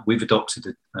simple. We've adopted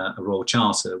a Royal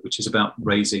Charter, which is about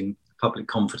raising public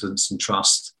confidence and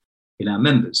trust in our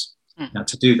members. Now,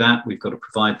 to do that, we've got to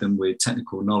provide them with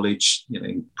technical knowledge,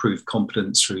 improve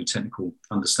competence through technical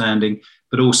understanding,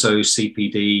 but also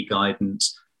CPD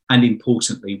guidance. And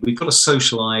importantly, we've got to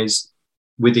socialise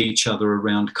with each other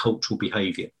around cultural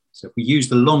behaviour. So if we use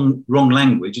the wrong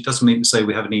language, it doesn't mean to say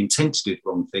we have any intent to do the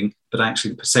wrong thing, but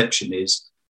actually the perception is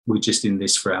we're just in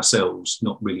this for ourselves,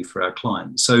 not really for our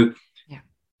clients. So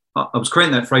I was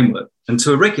creating that framework. And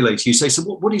to a regulator, you say, so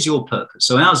what is your purpose?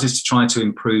 So ours is to try to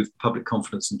improve public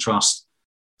confidence and trust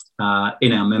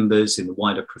in our members, in the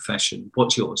wider profession.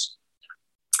 What's yours?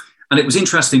 And it was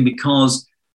interesting because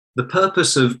the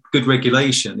purpose of good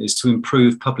regulation is to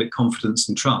improve public confidence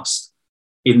and trust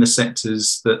in the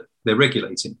sectors that they're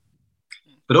regulating.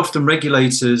 But often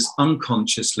regulators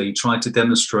unconsciously try to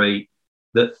demonstrate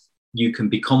that you can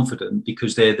be confident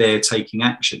because they're there taking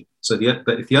action. But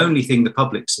if the only thing the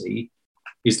public see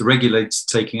is the regulators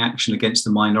taking action against the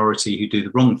minority who do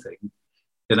the wrong thing,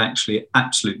 then actually it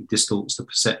absolutely distorts the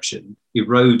perception,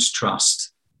 erodes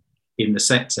trust in the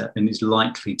sector, and is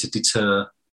likely to deter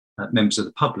members of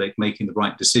the public making the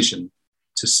right decision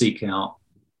to seek out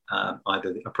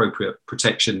either the appropriate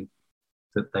protection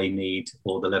that they need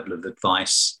or the level of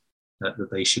advice that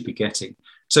they should be getting.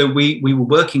 So we were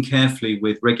working carefully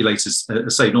with regulators,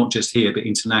 say not just here, but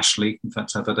internationally. In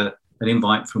fact, I've had an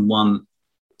invite from one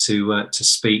to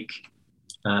speak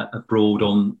abroad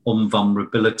on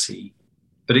vulnerability.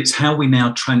 But it's how we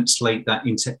now translate that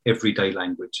into everyday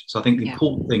language. So I think the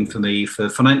important thing for me, for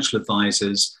financial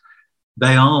advisors,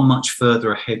 they are much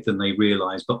further ahead than they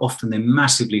realise, but often they're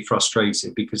massively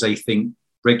frustrated because they think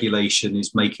regulation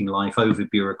is making life over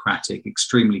bureaucratic,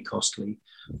 extremely costly.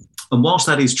 And whilst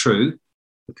that is true,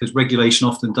 because regulation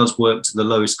often does work to the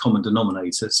lowest common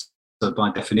denominator, so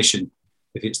by definition,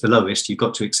 if it's the lowest, you've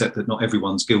got to accept that not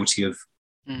everyone's guilty of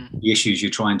the issues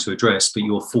you're trying to address, but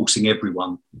you're forcing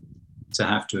everyone to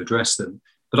have to address them.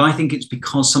 But I think it's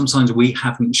because sometimes we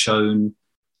haven't shown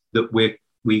that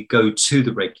we go to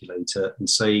the regulator and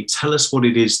say, tell us what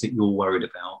it is that you're worried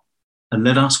about, and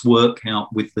let us work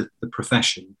out with the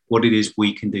profession what it is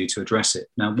we can do to address it.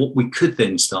 Now, what we could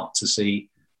then start to see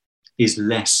is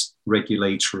less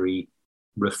regulatory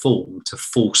reform to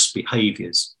force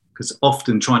behaviours, because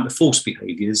often trying to force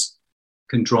behaviours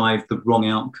can drive the wrong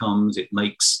outcomes. It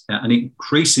makes and it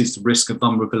increases the risk of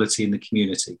vulnerability in the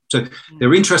community. So there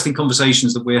are interesting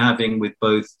conversations that we're having with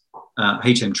both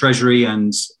HM Treasury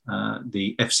and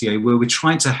the FCA, where we're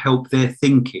trying to help their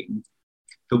thinking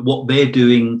that what they're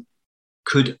doing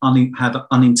could have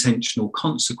unintentional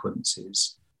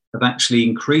consequences of actually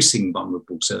increasing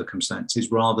vulnerable circumstances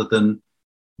rather than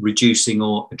reducing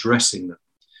or addressing them.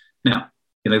 Now,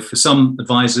 for some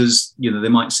advisors, they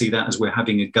might see that as we're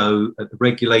having a go at the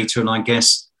regulator. And I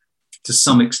guess to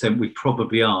some extent we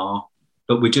probably are,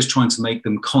 but we're just trying to make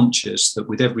them conscious that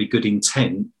with every good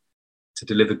intent to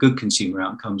deliver good consumer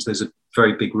outcomes, there's a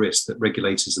very big risk that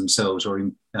regulators themselves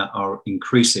are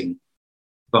increasing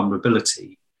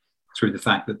vulnerability through the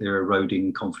fact that they're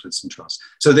eroding confidence and trust.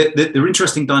 So there are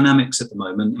interesting dynamics at the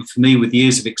moment. And for me, with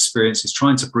years of experience, is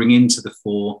trying to bring into the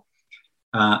fore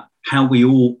how we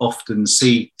all often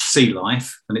see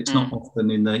life. And it's not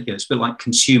often in the, it's a bit like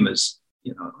consumers.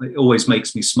 It always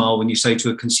makes me smile when you say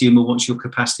to a consumer, what's your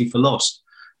capacity for loss?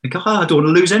 They go, I don't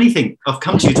want to lose anything. I've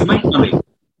come to you to make money.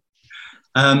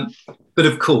 But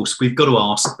of course, we've got to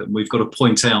ask them. We've got to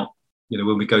point out,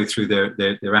 when we go through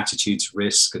their attitude to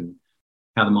risk and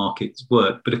how the markets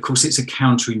work. But of course, it's a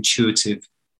counterintuitive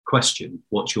question.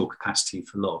 What's your capacity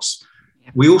for loss?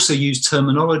 Yeah. We also use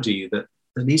terminology that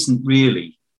isn't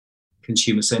really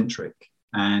consumer centric.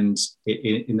 And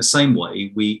in the same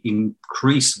way, we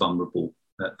increase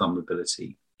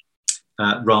vulnerability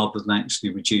rather than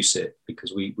actually reduce it,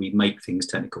 because we make things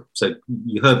technical. So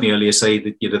you heard me earlier say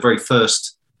that the very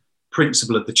first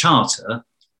principle of the Charter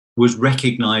was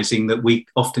recognising that we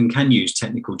often can use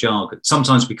technical jargon.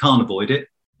 Sometimes we can't avoid it.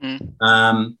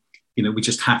 We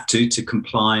just have to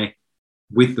comply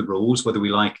with the rules, whether we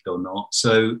like it or not.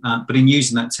 So, but in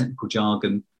using that technical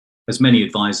jargon, as many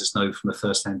advisors know from a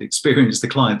first-hand experience, the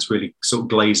clients really sort of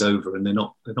glaze over and they're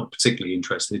not particularly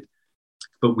interested.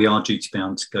 But we are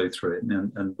duty-bound to go through it.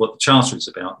 And what the Charter is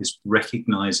about is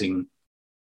recognising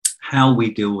how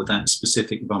we deal with that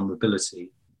specific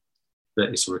vulnerability, that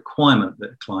it's a requirement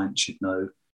that a client should know,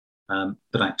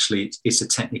 but actually it's a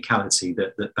technicality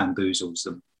that bamboozles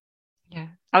them. Yeah,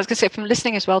 I was going to say, from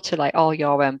listening as well to like all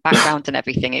your background and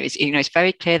everything, it was, it's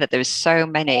very clear that there is so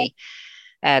many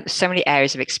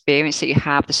areas of experience that you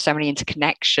have. There's so many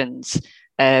interconnections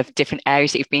of different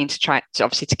areas that you've been to try to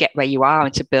obviously to get where you are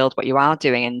and to build what you are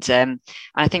doing. And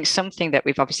I think something that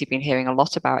we've obviously been hearing a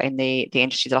lot about in the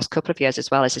industry the last couple of years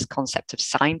as well is this concept of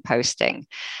signposting.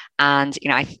 And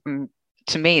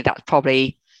to me, that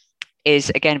probably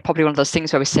is, again, probably one of those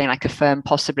things where we're saying like a firm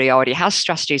possibly already has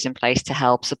strategies in place to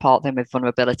help support them with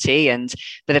vulnerability, and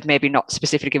that they've maybe not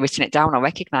specifically written it down or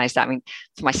recognized that. I mean,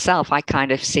 for myself, I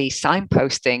kind of see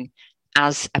signposting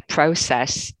as a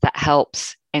process that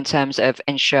helps in terms of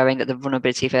ensuring that the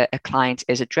vulnerability of a client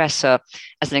is addressed. So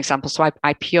as an example, so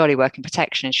I purely work in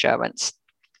protection insurance.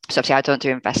 So obviously I don't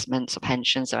do investments or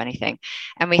pensions or anything.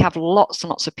 And we have lots and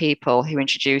lots of people who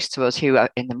introduce to us who are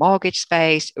in the mortgage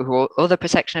space, who are other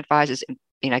protection advisors,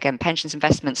 again, pensions,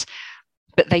 investments,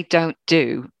 but they don't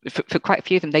do, for quite a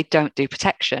few of them, they don't do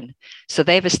protection. So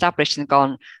they've established and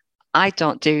gone, I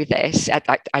don't do this. I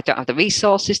don't have the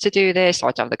resources to do this, or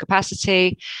I don't have the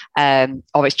capacity,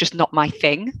 or it's just not my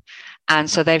thing. And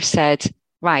so they've said,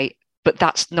 right, but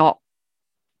that's not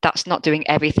doing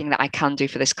everything that I can do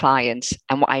for this client.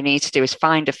 And what I need to do is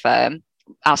find a firm,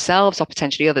 ourselves or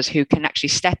potentially others, who can actually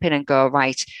step in and go,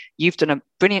 right, you've done a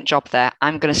brilliant job there.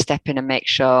 I'm going to step in and make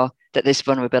sure that this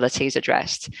vulnerability is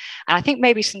addressed. And I think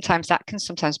maybe sometimes that can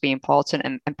sometimes be important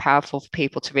and powerful for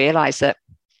people to realize that,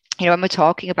 when we're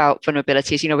talking about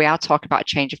vulnerabilities, we are talking about a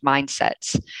change of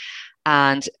mindsets.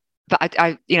 And but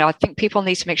I think people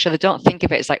need to make sure they don't think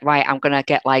of it as like, right, I'm going to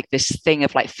get like this thing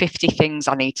of like 50 things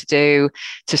I need to do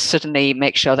to suddenly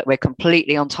make sure that we're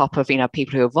completely on top of,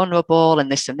 people who are vulnerable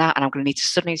and this and that. And I'm going to need to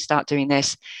suddenly start doing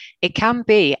this. It can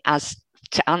be, as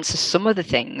to answer some of the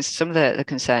things, some of the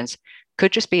concerns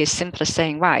could just be as simple as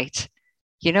saying, right,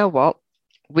 you know what?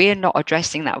 We're not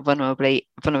addressing that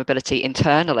vulnerability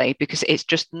internally because it's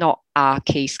just not our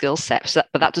key skill set.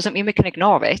 But that doesn't mean we can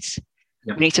ignore it.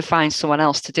 Yep. We need to find someone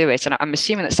else to do it. And I'm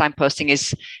assuming that signposting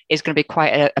is going to be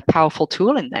quite a powerful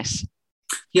tool in this.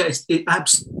 Yeah,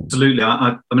 absolutely.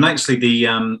 I mean, actually,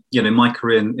 my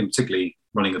career, in particularly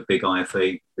running a big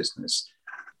IFA business,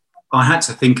 I had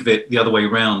to think of it the other way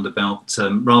around about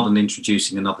rather than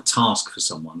introducing another task for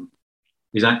someone,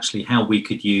 is actually how we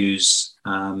could use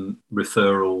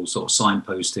referrals or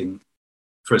signposting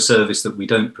for a service that we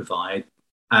don't provide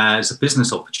as a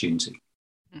business opportunity.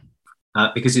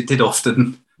 Because it did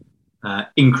often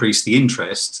increase the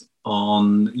interest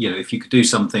on, if you could do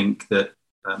something that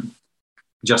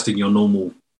just in your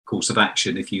normal course of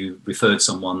action, if you referred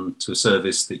someone to a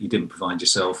service that you didn't provide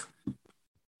yourself,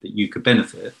 that you could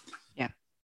benefit,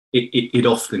 it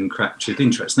often captured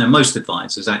interest. Now, most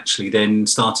advisors actually then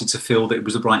started to feel that it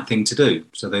was the right thing to do.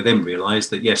 So they then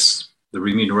realised that, yes, the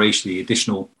remuneration, the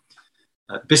additional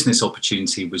business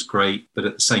opportunity was great, but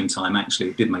at the same time, actually,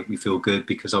 it did make me feel good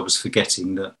because I was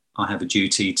forgetting that I have a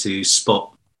duty to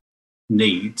spot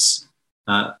needs,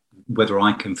 whether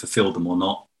I can fulfill them or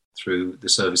not through the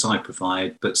service I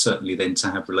provide, but certainly then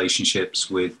to have relationships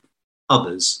with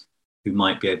others who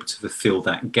might be able to fulfill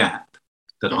that gap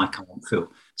that I can't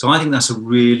fill. So I think that's a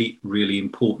really, really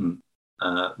important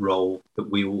role that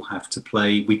we all have to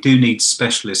play. We do need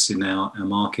specialists in our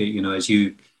market, as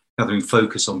you gathering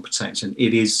focus on protection.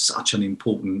 It is such an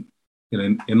important,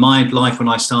 in my life when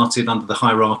I started under the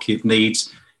hierarchy of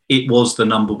needs, it was the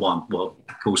number one. Well,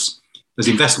 of course, as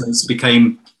investments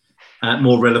became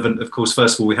more relevant, of course,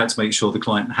 first of all, we had to make sure the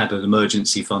client had an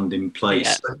emergency fund in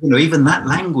place. Yeah. Even that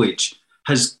language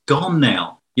has gone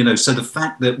now. So the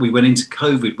fact that we went into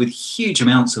COVID with huge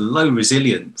amounts of low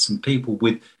resilience and people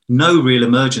with no real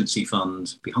emergency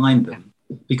fund behind them,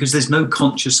 because there's no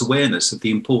conscious awareness of the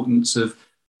importance of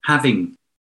having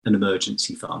an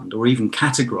emergency fund or even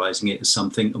categorizing it as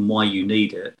something and why you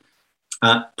need it.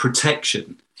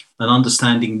 Protection and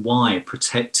understanding why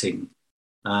protecting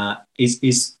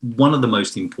is one of the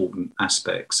most important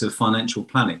aspects of financial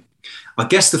planning. I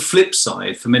guess the flip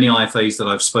side for many IFAs that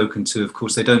I've spoken to, of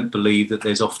course, they don't believe that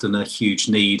there's often a huge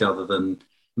need other than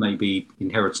maybe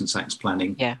inheritance tax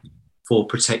planning for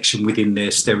protection within their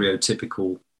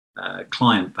stereotypical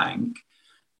client bank.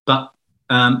 But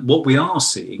what we are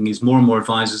seeing is more and more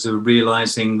advisors are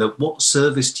realizing that what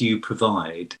service do you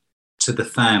provide to the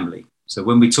family? So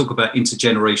when we talk about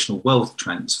intergenerational wealth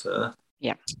transfer,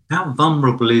 how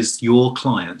vulnerable is your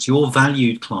clients, your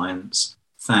valued clients'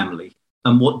 family?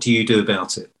 And what do you do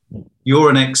about it? You're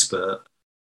an expert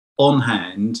on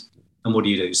hand, and what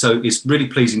do you do? So it's really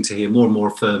pleasing to hear more and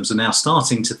more firms are now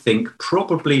starting to think,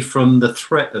 probably from the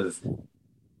threat of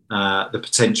the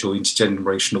potential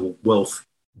intergenerational wealth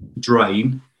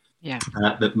drain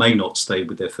that may not stay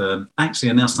with their firm, actually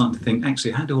are now starting to think,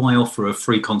 how do I offer a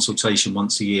free consultation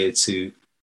once a year to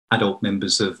adult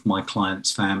members of my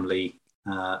client's family,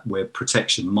 where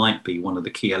protection might be one of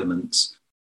the key elements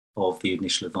of the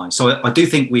initial advice. So I do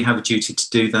think we have a duty to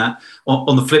do that.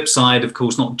 On the flip side, of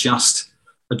course, not just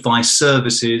advice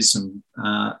services, and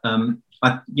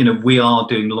we are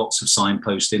doing lots of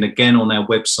signposting again on our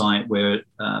website, where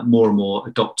more and more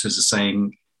adopters are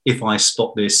saying, if I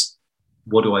spot this,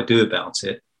 what do I do about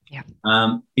it?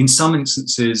 In some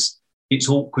instances, it's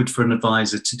awkward for an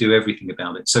advisor to do everything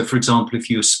about it. So, for example, if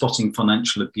you're spotting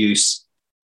financial abuse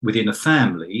within a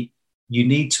family, you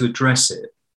need to address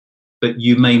it, but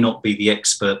you may not be the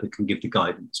expert that can give the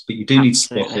guidance, but you do need to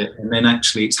spot it. And then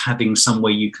actually it's having some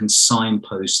way you can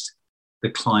signpost the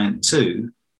client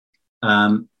to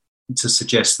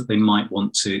suggest that they might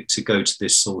want to go to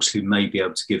this source who may be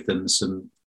able to give them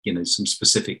some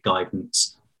specific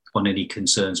guidance on any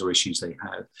concerns or issues they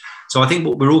have. So I think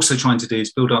what we're also trying to do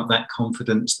is build up that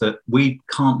confidence that we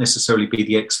can't necessarily be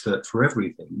the expert for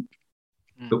everything,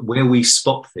 but where we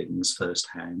spot things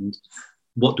firsthand,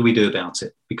 what do we do about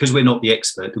it? Because we're not the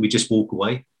expert, do we just walk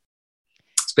away?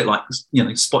 It's a bit like,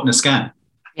 spotting a scam.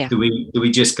 Do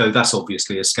we just go, that's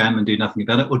obviously a scam, and do nothing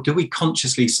about it? Or do we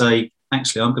consciously say,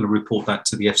 actually, I'm going to report that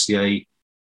to the FCA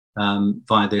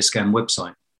via their scam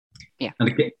website?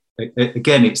 And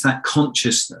again, it's that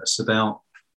consciousness about,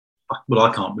 well,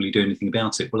 I can't really do anything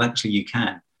about it. Well, actually, you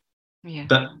can. Yeah.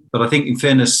 But I think, in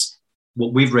fairness,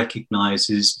 what we've recognised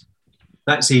is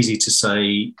that's easy to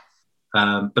say,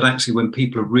 but actually, when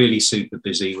people are really super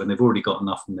busy, when they've already got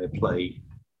enough on their plate,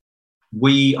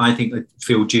 I think,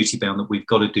 feel duty bound that we've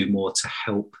got to do more to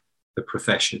help the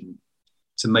profession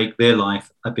to make their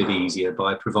life a bit easier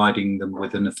by providing them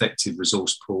with an effective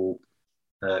resource pool,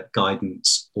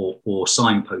 guidance, or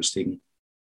signposting,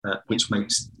 which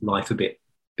makes life a bit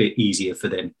easier for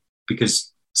them.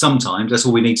 Because sometimes that's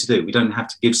all we need to do. We don't have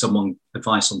to give someone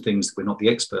advice on things that we're not the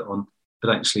expert on,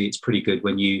 but actually it's pretty good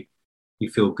when you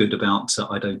feel good about,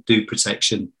 I don't do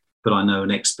protection, but I know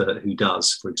an expert who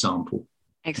does, for example.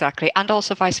 Exactly. And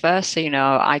also vice versa,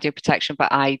 I do protection,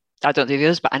 but I don't do the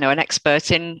others, but I know an expert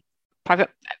in private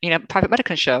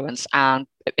medical insurance and,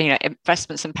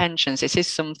 investments and pensions. It is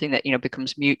something that,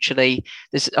 becomes mutually,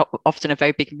 there's often a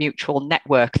very big mutual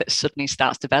network that suddenly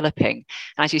starts developing.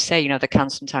 And as you say, there can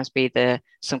sometimes be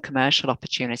some commercial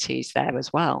opportunities there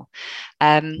as well.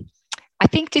 I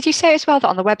think, did you say as well that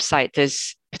on the website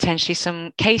there's potentially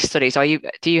some case studies, or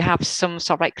do you have some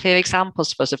sort of like clear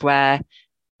examples for us of where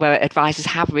advisors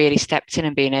have really stepped in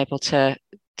and been able to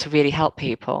really help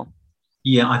people?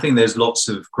 Yeah, I think there's lots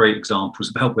of great examples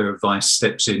about where advice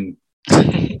steps in to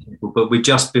people, but we're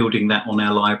just building that on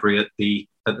our library at the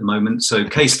moment. So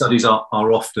case studies are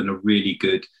often a really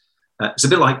good. It's a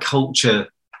bit like culture,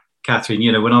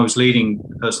 Catherine. When I was leading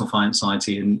Personal Finance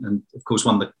Society, and of course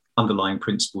one of the underlying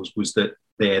principles was that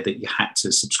you had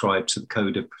to subscribe to the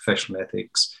Code of Professional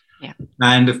Ethics. Yeah.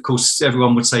 And of course,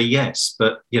 everyone would say yes,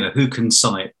 but who can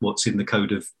cite what's in the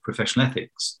Code of Professional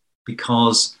Ethics?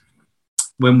 Because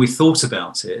when we thought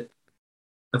about it,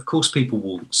 of course, people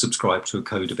will subscribe to a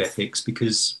code of ethics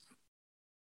because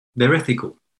they're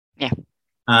ethical. Yeah.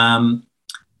 And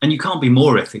you can't be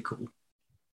more ethical.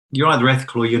 You're either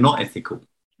ethical or you're not ethical.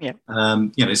 Yeah.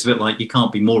 It's a bit like you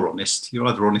can't be more honest. You're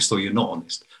either honest or you're not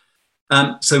honest.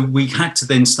 So we had to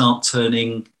then start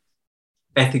turning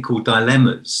ethical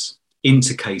dilemmas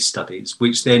into case studies,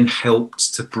 which then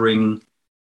helped to bring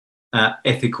our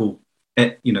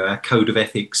code of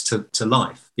ethics to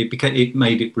life. It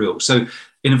made it real. So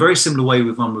in a very similar way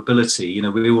with vulnerability,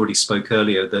 we already spoke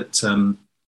earlier that, a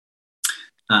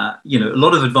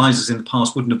lot of advisors in the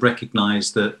past wouldn't have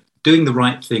recognized that doing the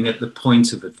right thing at the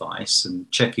point of advice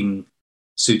and checking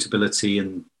suitability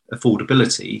and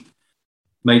affordability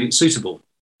made it suitable.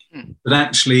 But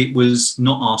actually it was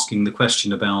not asking the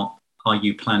question about, are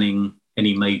you planning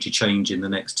any major change in the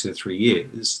next 2 or 3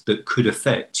 years that could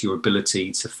affect your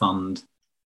ability to fund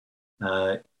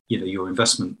your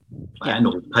investment plan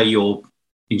or pay your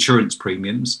insurance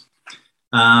premiums,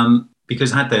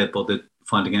 because had they bothered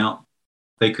finding out,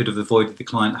 they could have avoided the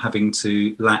client having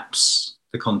to lapse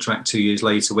the contract 2 years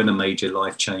later when a major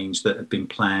life change that had been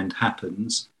planned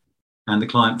happens and the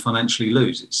client financially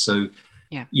loses. So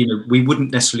we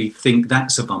wouldn't necessarily think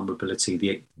that's a vulnerability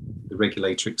the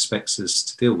regulator expects us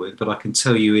to deal with, but I can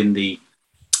tell you in the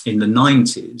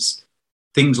 90s,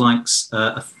 things like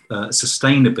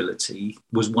sustainability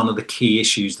was one of the key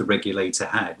issues the regulator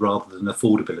had, rather than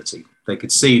affordability. They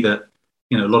could see that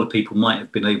a lot of people might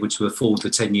have been able to afford the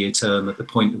 10-year term at the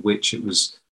point at which it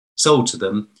was sold to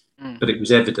them, but it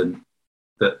was evident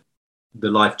that the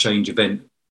life change event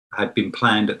had been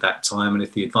planned at that time, and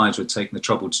if the advisor had taken the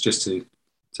trouble to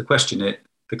question it,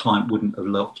 the client wouldn't have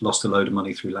lost a load of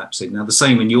money through lapsing. Now, the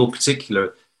same in your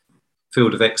particular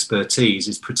field of expertise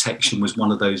is protection was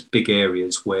one of those big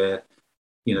areas where,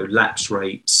 lapse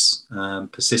rates,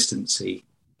 persistency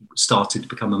started to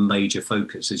become a major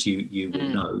focus, as you will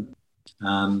know.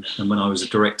 And when I was a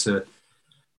director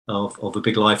of a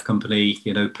big life company,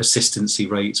 persistency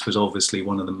rates was obviously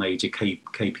one of the major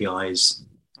KPIs.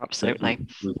 Absolutely.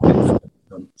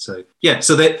 So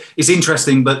that it's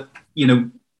interesting, but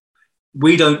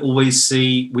we don't always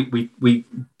see, we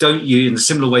don't use, in a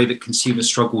similar way that consumers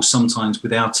struggle sometimes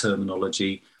with our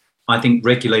terminology. I think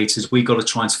regulators, we've got to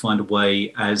try to find a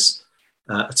way as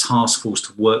a task force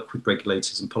to work with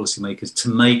regulators and policymakers to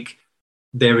make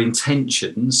their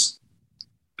intentions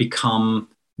become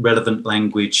relevant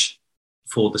language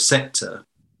for the sector,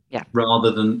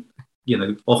 rather than,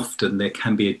 often there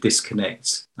can be a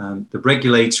disconnect. The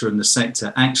regulator and the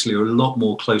sector actually are a lot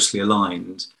more closely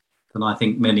aligned than I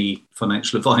think many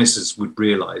financial advisors would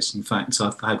realise. In fact,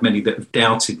 I've had many that have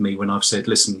doubted me when I've said,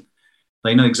 listen,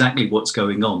 they know exactly what's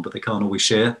going on, but they can't always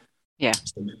share. Yeah.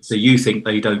 So you think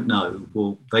they don't know.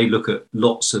 Well, they look at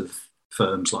lots of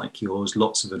firms like yours,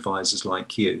 lots of advisors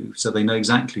like you, so they know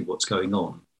exactly what's going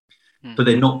on. But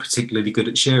they're not particularly good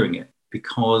at sharing it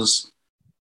because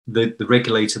the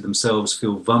regulator themselves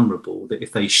feel vulnerable that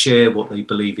if they share what they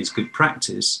believe is good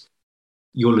practice,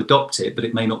 you'll adopt it, but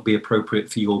it may not be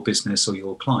appropriate for your business or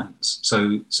your clients.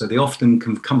 So they often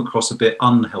can come across a bit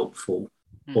unhelpful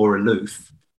or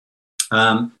aloof.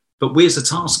 But we as a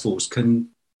task force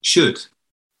should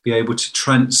be able to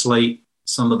translate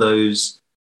some of those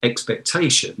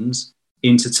expectations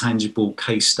into tangible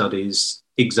case studies,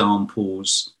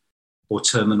 examples, or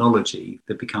terminology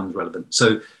that becomes relevant.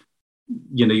 So,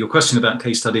 your question about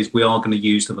case studies, we are going to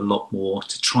use them a lot more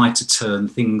to try to turn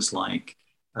things like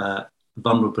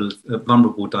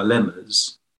vulnerable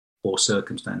dilemmas or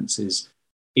circumstances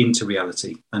into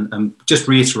reality. And just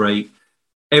reiterate,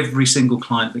 every single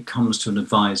client that comes to an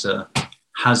advisor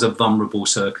has a vulnerable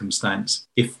circumstance.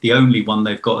 If the only one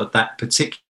they've got at that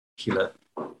particular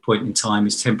point in time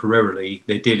is temporarily,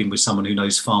 they're dealing with someone who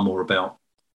knows far more about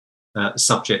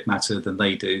subject matter than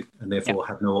they do, and therefore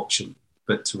have no option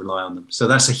but to rely on them. So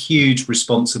that's a huge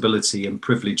responsibility and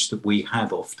privilege that we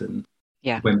have often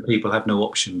when people have no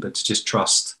option but to just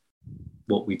trust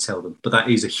what we tell them. But that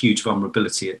is a huge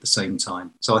vulnerability at the same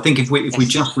time. So I think if we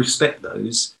just respect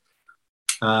those,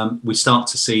 we start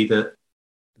to see that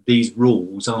these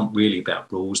rules aren't really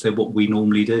about rules. They're what we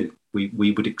normally do.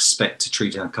 We would expect to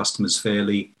treat our customers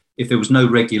fairly. If there was no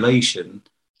regulation,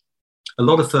 a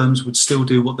lot of firms would still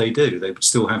do what they do. They would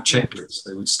still have checklists.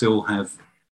 They would still have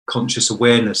conscious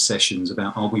awareness sessions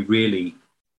about, are we really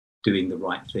doing the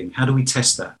right thing? How do we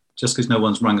test that? Just because no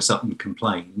one's rung us up and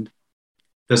complained,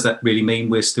 does that really mean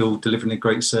we're still delivering a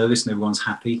great service and everyone's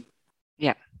happy?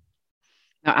 Yeah.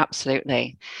 No,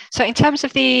 absolutely. So in terms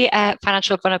of the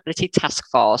Financial Vulnerability Task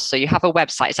Force, so you have a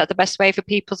website. Is that the best way for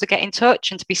people to get in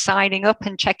touch and to be signing up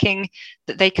and checking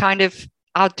that they kind of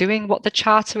are doing what the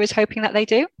Charter is hoping that they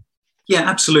do? Yeah,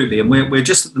 absolutely. And we're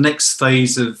just at the next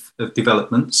phase of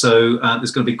development. So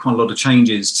there's going to be quite a lot of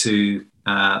changes to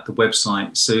the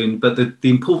website soon. But the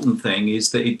important thing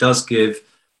is that it does give,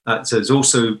 so there's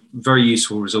also very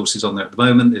useful resources on there at the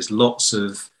moment. There's lots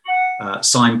of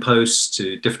signposts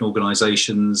to different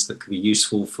organisations that can be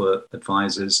useful for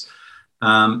advisors.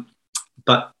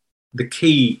 But the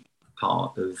key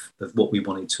part of what we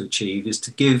wanted to achieve is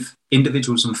to give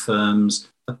individuals and firms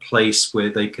a place where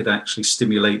they could actually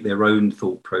stimulate their own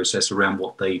thought process around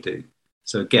what they do.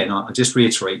 So again, I just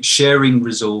reiterate, sharing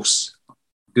resource,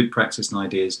 good practice and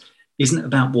ideas isn't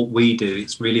about what we do.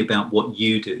 It's really about what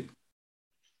you do.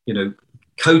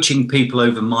 Coaching people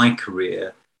over my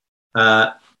career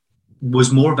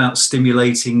was more about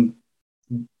stimulating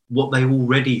what they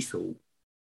already thought,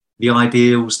 the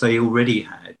ideals they already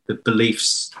had, the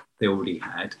beliefs they already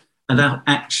had, and that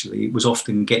actually it was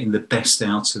often getting the best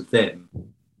out of them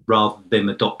rather than them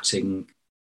adopting,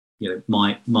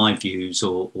 my views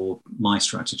or my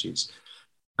strategies.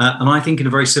 And I think in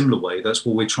a very similar way, that's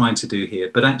what we're trying to do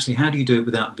here. But actually, how do you do it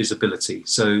without visibility?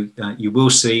 So you will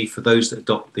see for those that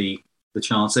adopt the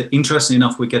Charter, interestingly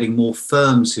enough, we're getting more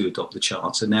firms who adopt the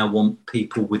Charter now want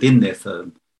people within their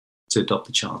firm to adopt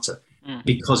the Charter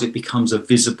because it becomes a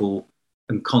visible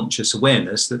and conscious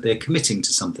awareness that they're committing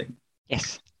to something.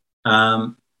 Yes.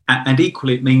 And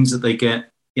equally, it means that they get,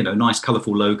 a nice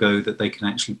colourful logo that they can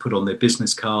actually put on their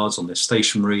business cards, on their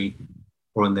stationery,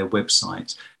 or on their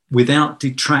website, without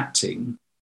detracting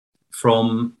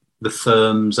from the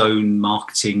firm's own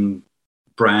marketing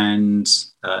brand,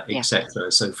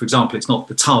 etc. So, for example, it's not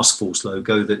the Taskforce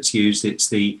logo that's used; it's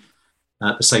the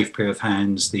safe pair of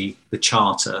hands, the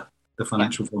Charter, the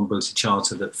Financial Vulnerability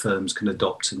Charter that firms can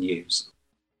adopt and use.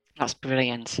 That's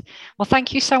brilliant. Well,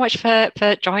 thank you so much for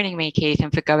joining me, Keith,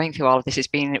 and for going through all of this. It's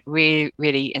been really,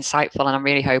 really insightful, and I'm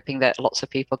really hoping that lots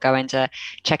of people go in to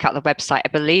check out the website. I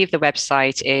believe the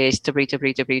website is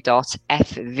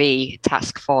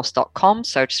www.fvtaskforce.com.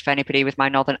 So just for anybody with my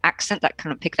northern accent that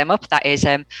couldn't pick them up, that is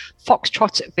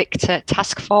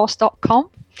foxtrotvictortaskforce.com.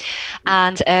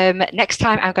 And next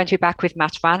time I'm going to be back with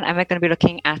Matt Van, and we're going to be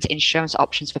looking at insurance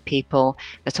options for people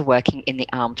that are working in the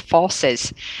armed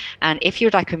forces. And if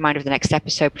you'd like a reminder of the next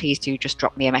episode, please do just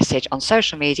drop me a message on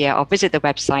social media or visit the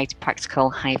website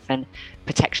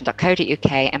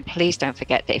practical-protection.co.uk. And please don't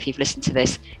forget that if you've listened to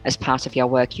this as part of your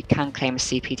work, you can claim a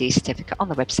CPD certificate on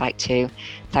the website too,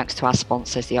 thanks to our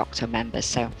sponsors, the Octo members.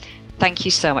 So thank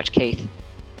you so much, Keith.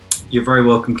 You're very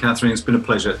welcome, Catherine. It's been a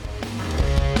pleasure.